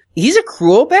 Raimi, he's a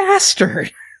cruel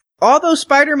bastard. All those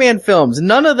Spider-Man films,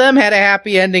 none of them had a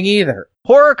happy ending either.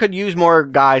 Horror could use more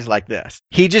guys like this.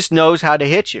 He just knows how to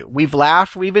hit you. We've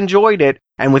laughed, we've enjoyed it,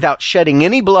 and without shedding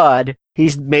any blood,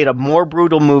 he's made a more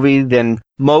brutal movie than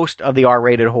most of the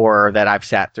R-rated horror that I've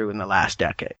sat through in the last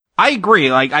decade. I agree.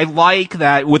 I like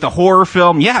that with a horror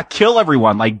film, yeah, kill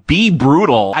everyone. Be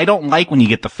brutal. I don't like when you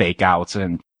get the fake outs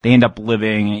and they end up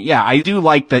living. Yeah, I do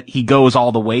like that he goes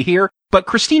all the way here. But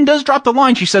Christine does drop the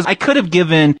line. She says, I could have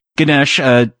given Ganesh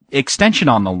a extension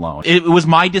on the loan. It was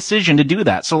my decision to do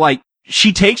that. So like,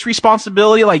 she takes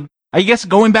responsibility. Like, I guess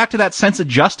going back to that sense of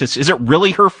justice, is it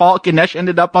really her fault Ganesh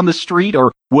ended up on the street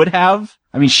or would have?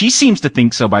 I mean, she seems to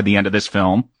think so by the end of this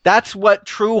film. That's what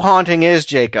true haunting is,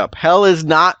 Jacob. Hell is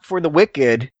not for the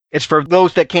wicked. It's for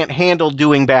those that can't handle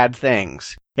doing bad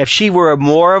things. If she were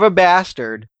more of a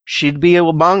bastard, she'd be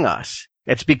among us.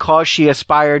 It's because she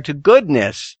aspired to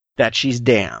goodness that she's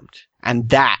damned. And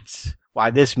that's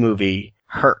why this movie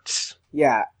hurts.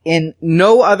 Yeah, in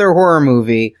no other horror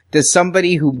movie does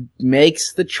somebody who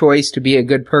makes the choice to be a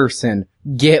good person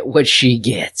get what she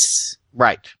gets.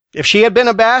 Right. If she had been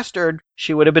a bastard,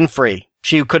 she would have been free.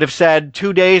 She could have said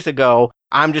 2 days ago,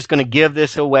 I'm just going to give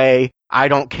this away. I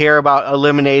don't care about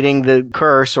eliminating the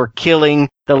curse or killing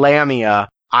the Lamia.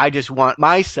 I just want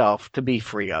myself to be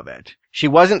free of it. She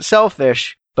wasn't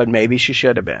selfish, but maybe she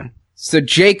should have been. So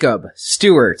Jacob,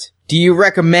 Stewart, do you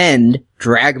recommend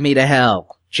Drag Me to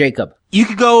Hell? Jacob. You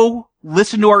could go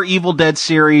listen to our Evil Dead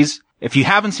series. If you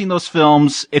haven't seen those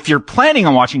films, if you're planning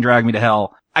on watching Drag Me to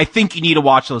Hell, I think you need to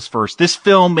watch those first. This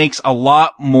film makes a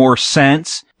lot more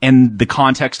sense in the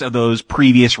context of those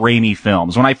previous Raimi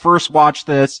films. When I first watched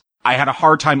this, I had a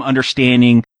hard time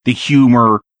understanding the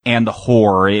humor and the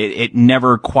horror. It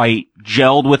never quite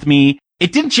gelled with me.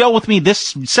 It didn't gel with me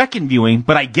this second viewing,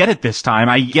 but I get it this time.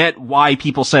 I get why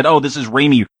people said, oh, this is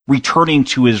Raimi returning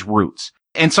to his roots.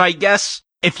 And so I guess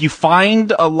if you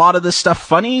find a lot of this stuff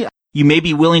funny, you may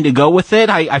be willing to go with it.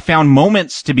 I found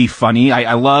moments to be funny.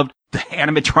 I loved the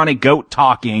animatronic goat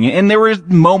talking, and there were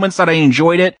moments that I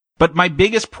enjoyed it. But my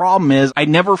biggest problem is I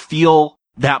never feel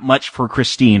that much for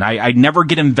Christine. I never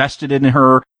get invested in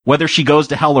her, whether she goes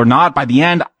to hell or not. By the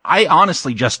end, I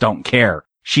honestly just don't care.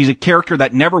 She's a character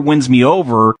that never wins me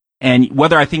over. And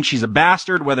whether I think she's a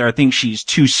bastard, whether I think she's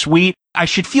too sweet, I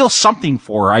should feel something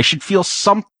for her. I should feel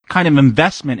some kind of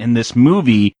investment in this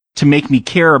movie to make me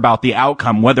care about the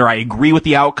outcome, whether I agree with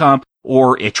the outcome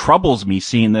or it troubles me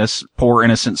seeing this poor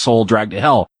innocent soul dragged to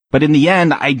hell. But in the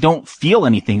end, I don't feel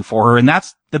anything for her. And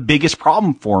that's the biggest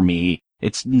problem for me.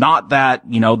 It's not that,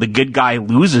 the good guy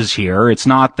loses here. It's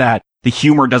not that the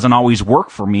humor doesn't always work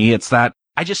for me. It's that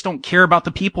I just don't care about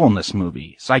the people in this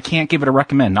movie. So I can't give it a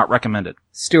recommend, not recommended.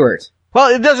 Stewart. Well,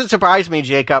 it doesn't surprise me,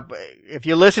 Jacob. If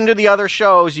you listen to the other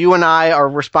shows, you and I are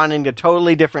responding to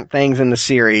totally different things in the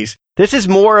series. This is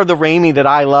more of the Raimi that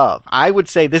I love. I would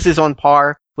say this is on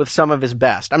par with some of his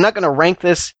best. I'm not going to rank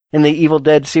this in the Evil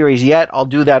Dead series yet. I'll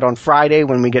do that on Friday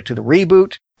when we get to the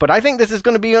reboot. But I think this is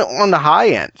going to be on the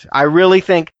high end. I really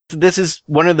think this is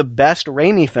one of the best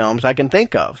Raimi films I can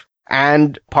think of.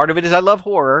 And part of it is I love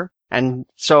horror. And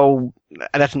so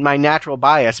that's my natural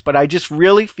bias. But I just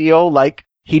really feel like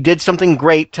he did something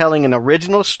great telling an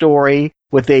original story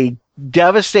with a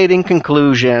devastating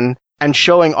conclusion and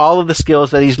showing all of the skills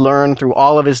that he's learned through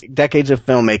all of his decades of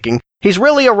filmmaking. He's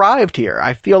really arrived here.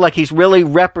 I feel like he's really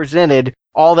represented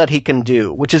all that he can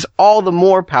do, which is all the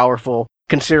more powerful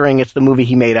considering it's the movie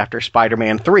he made after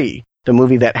Spider-Man 3, the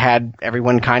movie that had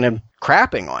everyone kind of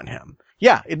crapping on him.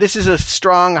 Yeah, this is a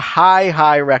strong,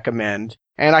 high recommend.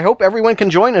 And I hope everyone can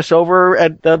join us over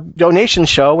at the donation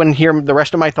show and hear the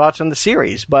rest of my thoughts on the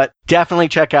series. But definitely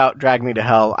check out Drag Me to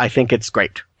Hell. I think it's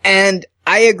great. And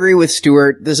I agree with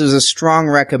Stewart. This is a strong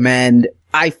recommend.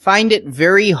 I find it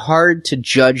very hard to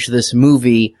judge this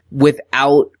movie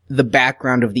without the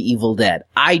background of The Evil Dead.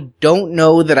 I don't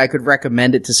know that I could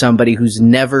recommend it to somebody who's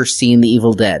never seen The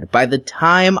Evil Dead. By the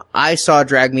time I saw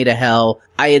Drag Me to Hell,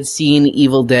 I had seen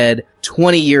Evil Dead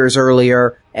 20 years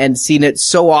earlier and seen it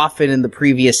so often in the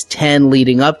previous 10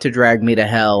 leading up to Drag Me to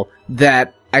Hell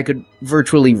that I could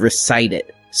virtually recite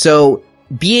it. So,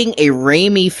 being a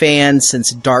Raimi fan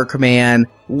since Darkman,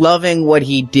 loving what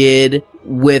he did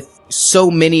with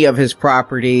so many of his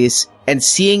properties, and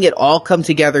seeing it all come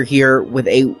together here with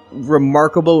a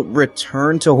remarkable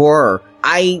return to horror.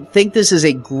 I think this is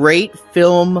a great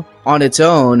film on its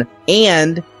own,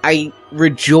 and I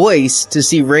rejoice to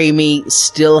see Raimi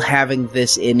still having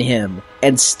this in him,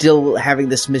 and still having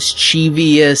this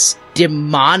mischievous,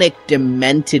 demonic,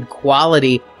 demented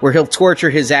quality where he'll torture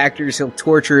his actors, he'll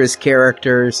torture his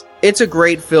characters. It's a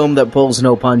great film that pulls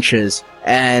no punches,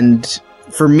 and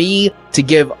for me to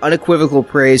give unequivocal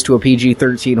praise to a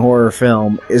PG-13 horror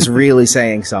film is really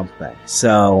saying something.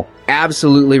 So,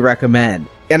 absolutely recommend.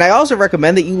 And I also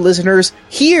recommend that you listeners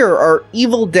hear our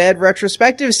Evil Dead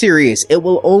retrospective series. It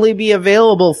will only be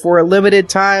available for a limited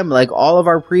time, like all of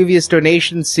our previous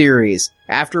donation series.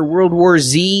 After World War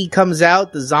Z comes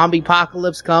out, the zombie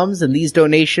apocalypse comes, and these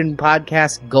donation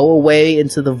podcasts go away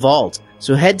into the vault.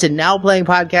 So head to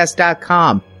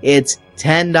nowplayingpodcast.com. It's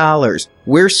 $10.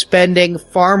 we're spending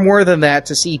far more than that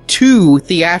to see 2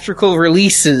 theatrical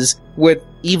releases with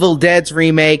Evil Dead's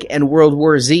remake and World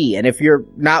War Z. And if you're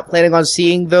not planning on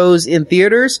seeing those in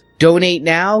theaters, donate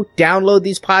now, download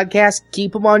these podcasts,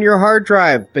 keep them on your hard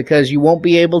drive, because you won't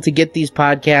be able to get these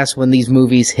podcasts when these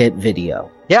movies hit video.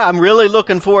 Yeah, I'm really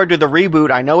looking forward to the reboot.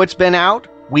 I know it's been out.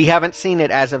 We haven't seen it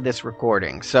as of this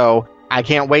recording, so I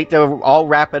can't wait to all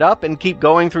wrap it up and keep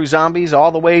going through zombies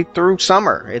all the way through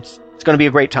summer. It's going to be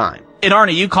a great time. And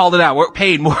Arnie, you called it out. We're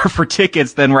paying more for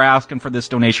tickets than we're asking for this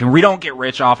donation. We don't get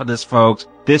rich off of this, folks.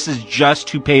 This is just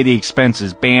to pay the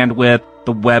expenses, bandwidth,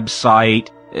 the website,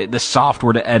 the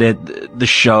software to edit the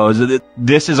shows.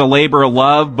 This is a labor of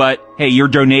love, but hey, your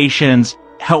donations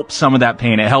help some of that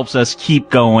pain. It helps us keep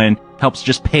going, helps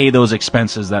just pay those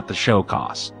expenses that the show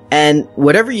costs. And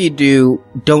whatever you do,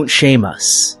 don't shame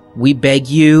us. We beg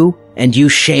you, and you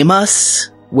shame us.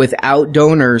 Without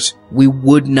donors, we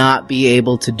would not be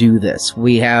able to do this.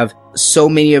 We have so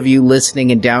many of you listening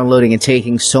and downloading and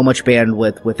taking so much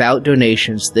bandwidth. Without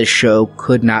donations, this show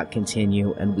could not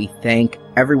continue. And we thank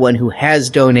everyone who has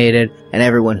donated and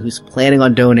everyone who's planning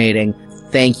on donating.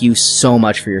 Thank you so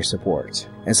much for your support.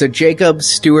 And so, Jacob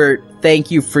Stewart,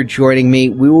 thank you for joining me.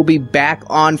 We will be back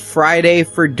on Friday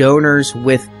for donors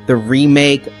with the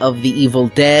remake of The Evil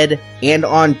Dead. And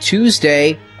on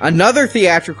Tuesday, another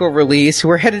theatrical release.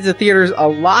 We're headed to theaters a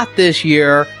lot this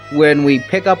year when we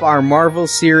pick up our Marvel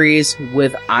series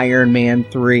with Iron Man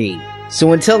 3.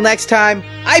 So until next time,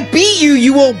 I beat you,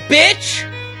 you old bitch!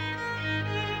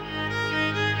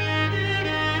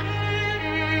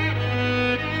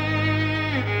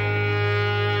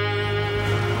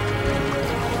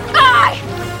 I,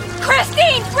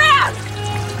 Christine Brown,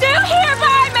 do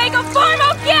hereby make a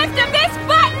formal gift of this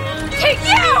button to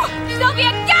you,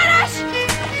 Sylvia Gaddish!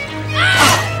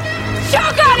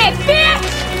 Choke on it,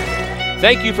 bitch!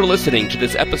 Thank you for listening to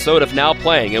this episode of Now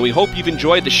Playing, and we hope you've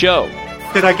enjoyed the show.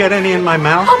 Did I get any in my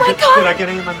mouth? Oh my God! Did I get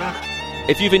any in my mouth?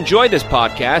 If you've enjoyed this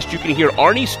podcast, you can hear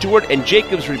Arnie Stewart and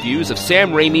Jacob's reviews of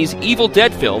Sam Raimi's Evil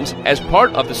Dead films as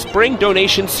part of the Spring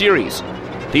Donation Series.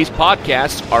 These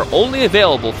podcasts are only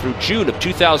available through June of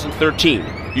 2013.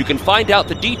 You can find out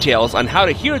the details on how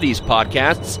to hear these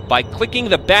podcasts by clicking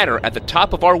the banner at the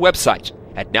top of our website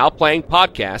at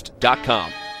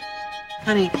nowplayingpodcast.com.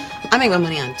 Honey, I make my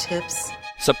money on tips.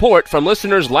 Support from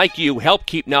listeners like you help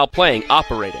keep Now Playing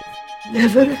operating.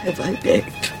 Never have I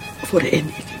begged for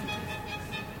anything.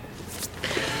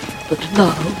 But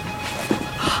now,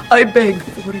 I beg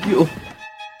for you.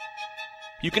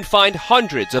 You can find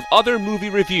hundreds of other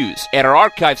movie reviews at our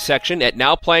archive section at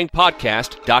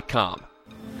nowplayingpodcast.com.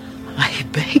 I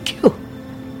beg you,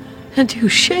 and you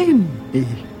shame me.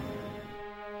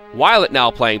 While at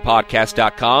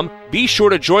nowplayingpodcast.com, be sure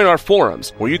to join our forums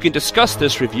where you can discuss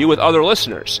this review with other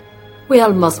listeners. We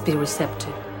all must be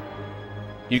receptive.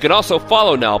 You can also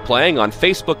follow Now Playing on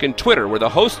Facebook and Twitter, where the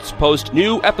hosts post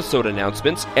new episode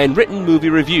announcements and written movie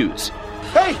reviews.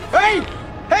 Hey,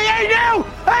 no!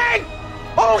 Hey!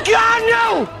 Oh, God,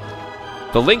 no!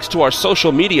 The links to our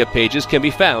social media pages can be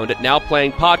found at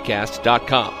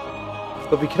nowplayingpodcast.com.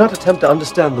 But we cannot attempt to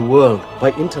understand the world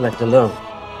by intellect alone.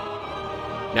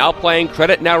 Now Playing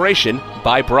credit narration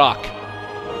by Brock.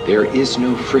 There is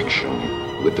no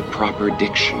friction with the proper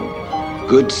diction.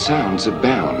 Good sounds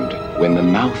abound when the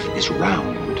mouth is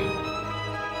round.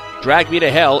 Drag Me to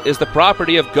Hell is the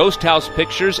property of Ghost House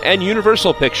Pictures and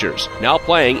Universal Pictures. Now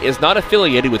Playing is not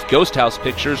affiliated with Ghost House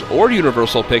Pictures or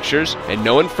Universal Pictures, and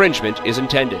no infringement is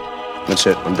intended. That's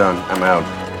it. I'm done. I'm out.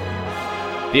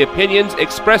 The opinions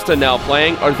expressed on Now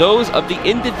Playing are those of the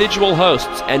individual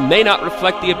hosts and may not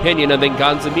reflect the opinion of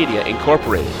Venganza Media,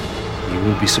 Incorporated. You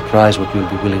will be surprised what you'll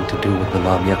be willing to do when the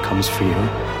Lamia comes for you.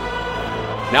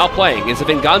 Now Playing is a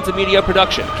Venganza Media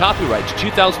production, copyright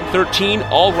 2013,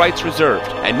 all rights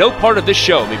reserved, and no part of this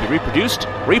show may be reproduced,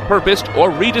 repurposed,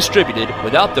 or redistributed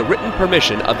without the written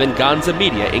permission of Venganza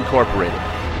Media, Incorporated.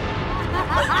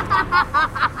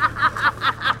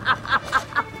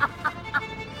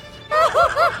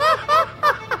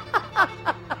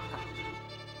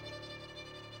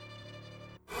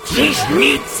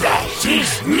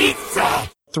 Schnitzel!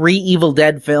 3 Evil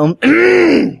Dead film. What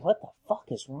the fuck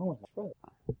is wrong with my throat?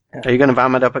 Are you going to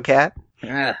vomit up a cat?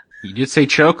 You did say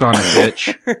choke on it,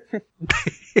 bitch.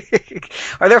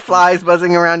 Are there flies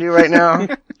buzzing around you right now?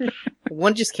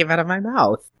 One just came out of my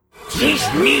mouth.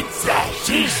 Schnitzel!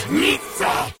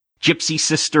 Gypsy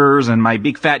sisters and my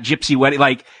big fat gypsy wedding.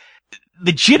 Like,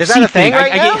 the gypsy Is that a thing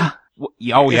right now?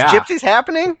 Oh, yeah. Is gypsies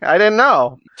happening? I didn't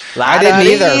know. I didn't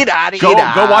either. Go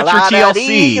watch your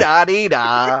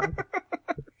TLC.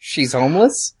 She's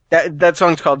homeless? That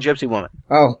song's called Gypsy Woman.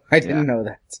 Oh, I didn't know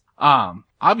that.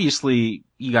 Obviously,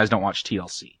 you guys don't watch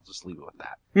TLC. Just leave it with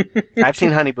that. I've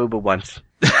seen Honey Boo Boo once.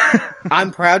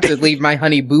 I'm proud to leave my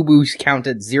Honey Boo Boo's count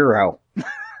at 0.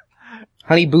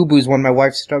 Honey Boo Boo's when my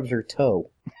wife stubs her toe.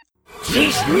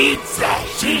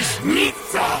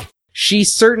 She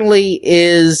certainly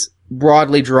is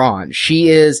broadly drawn. She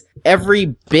is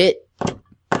every bit,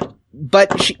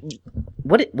 but she...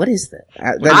 What is that?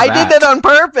 I did that on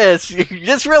purpose.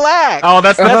 Just relax. Oh,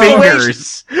 that's the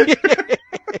fingers.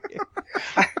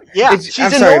 Yeah,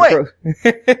 she's annoying.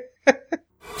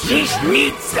 She's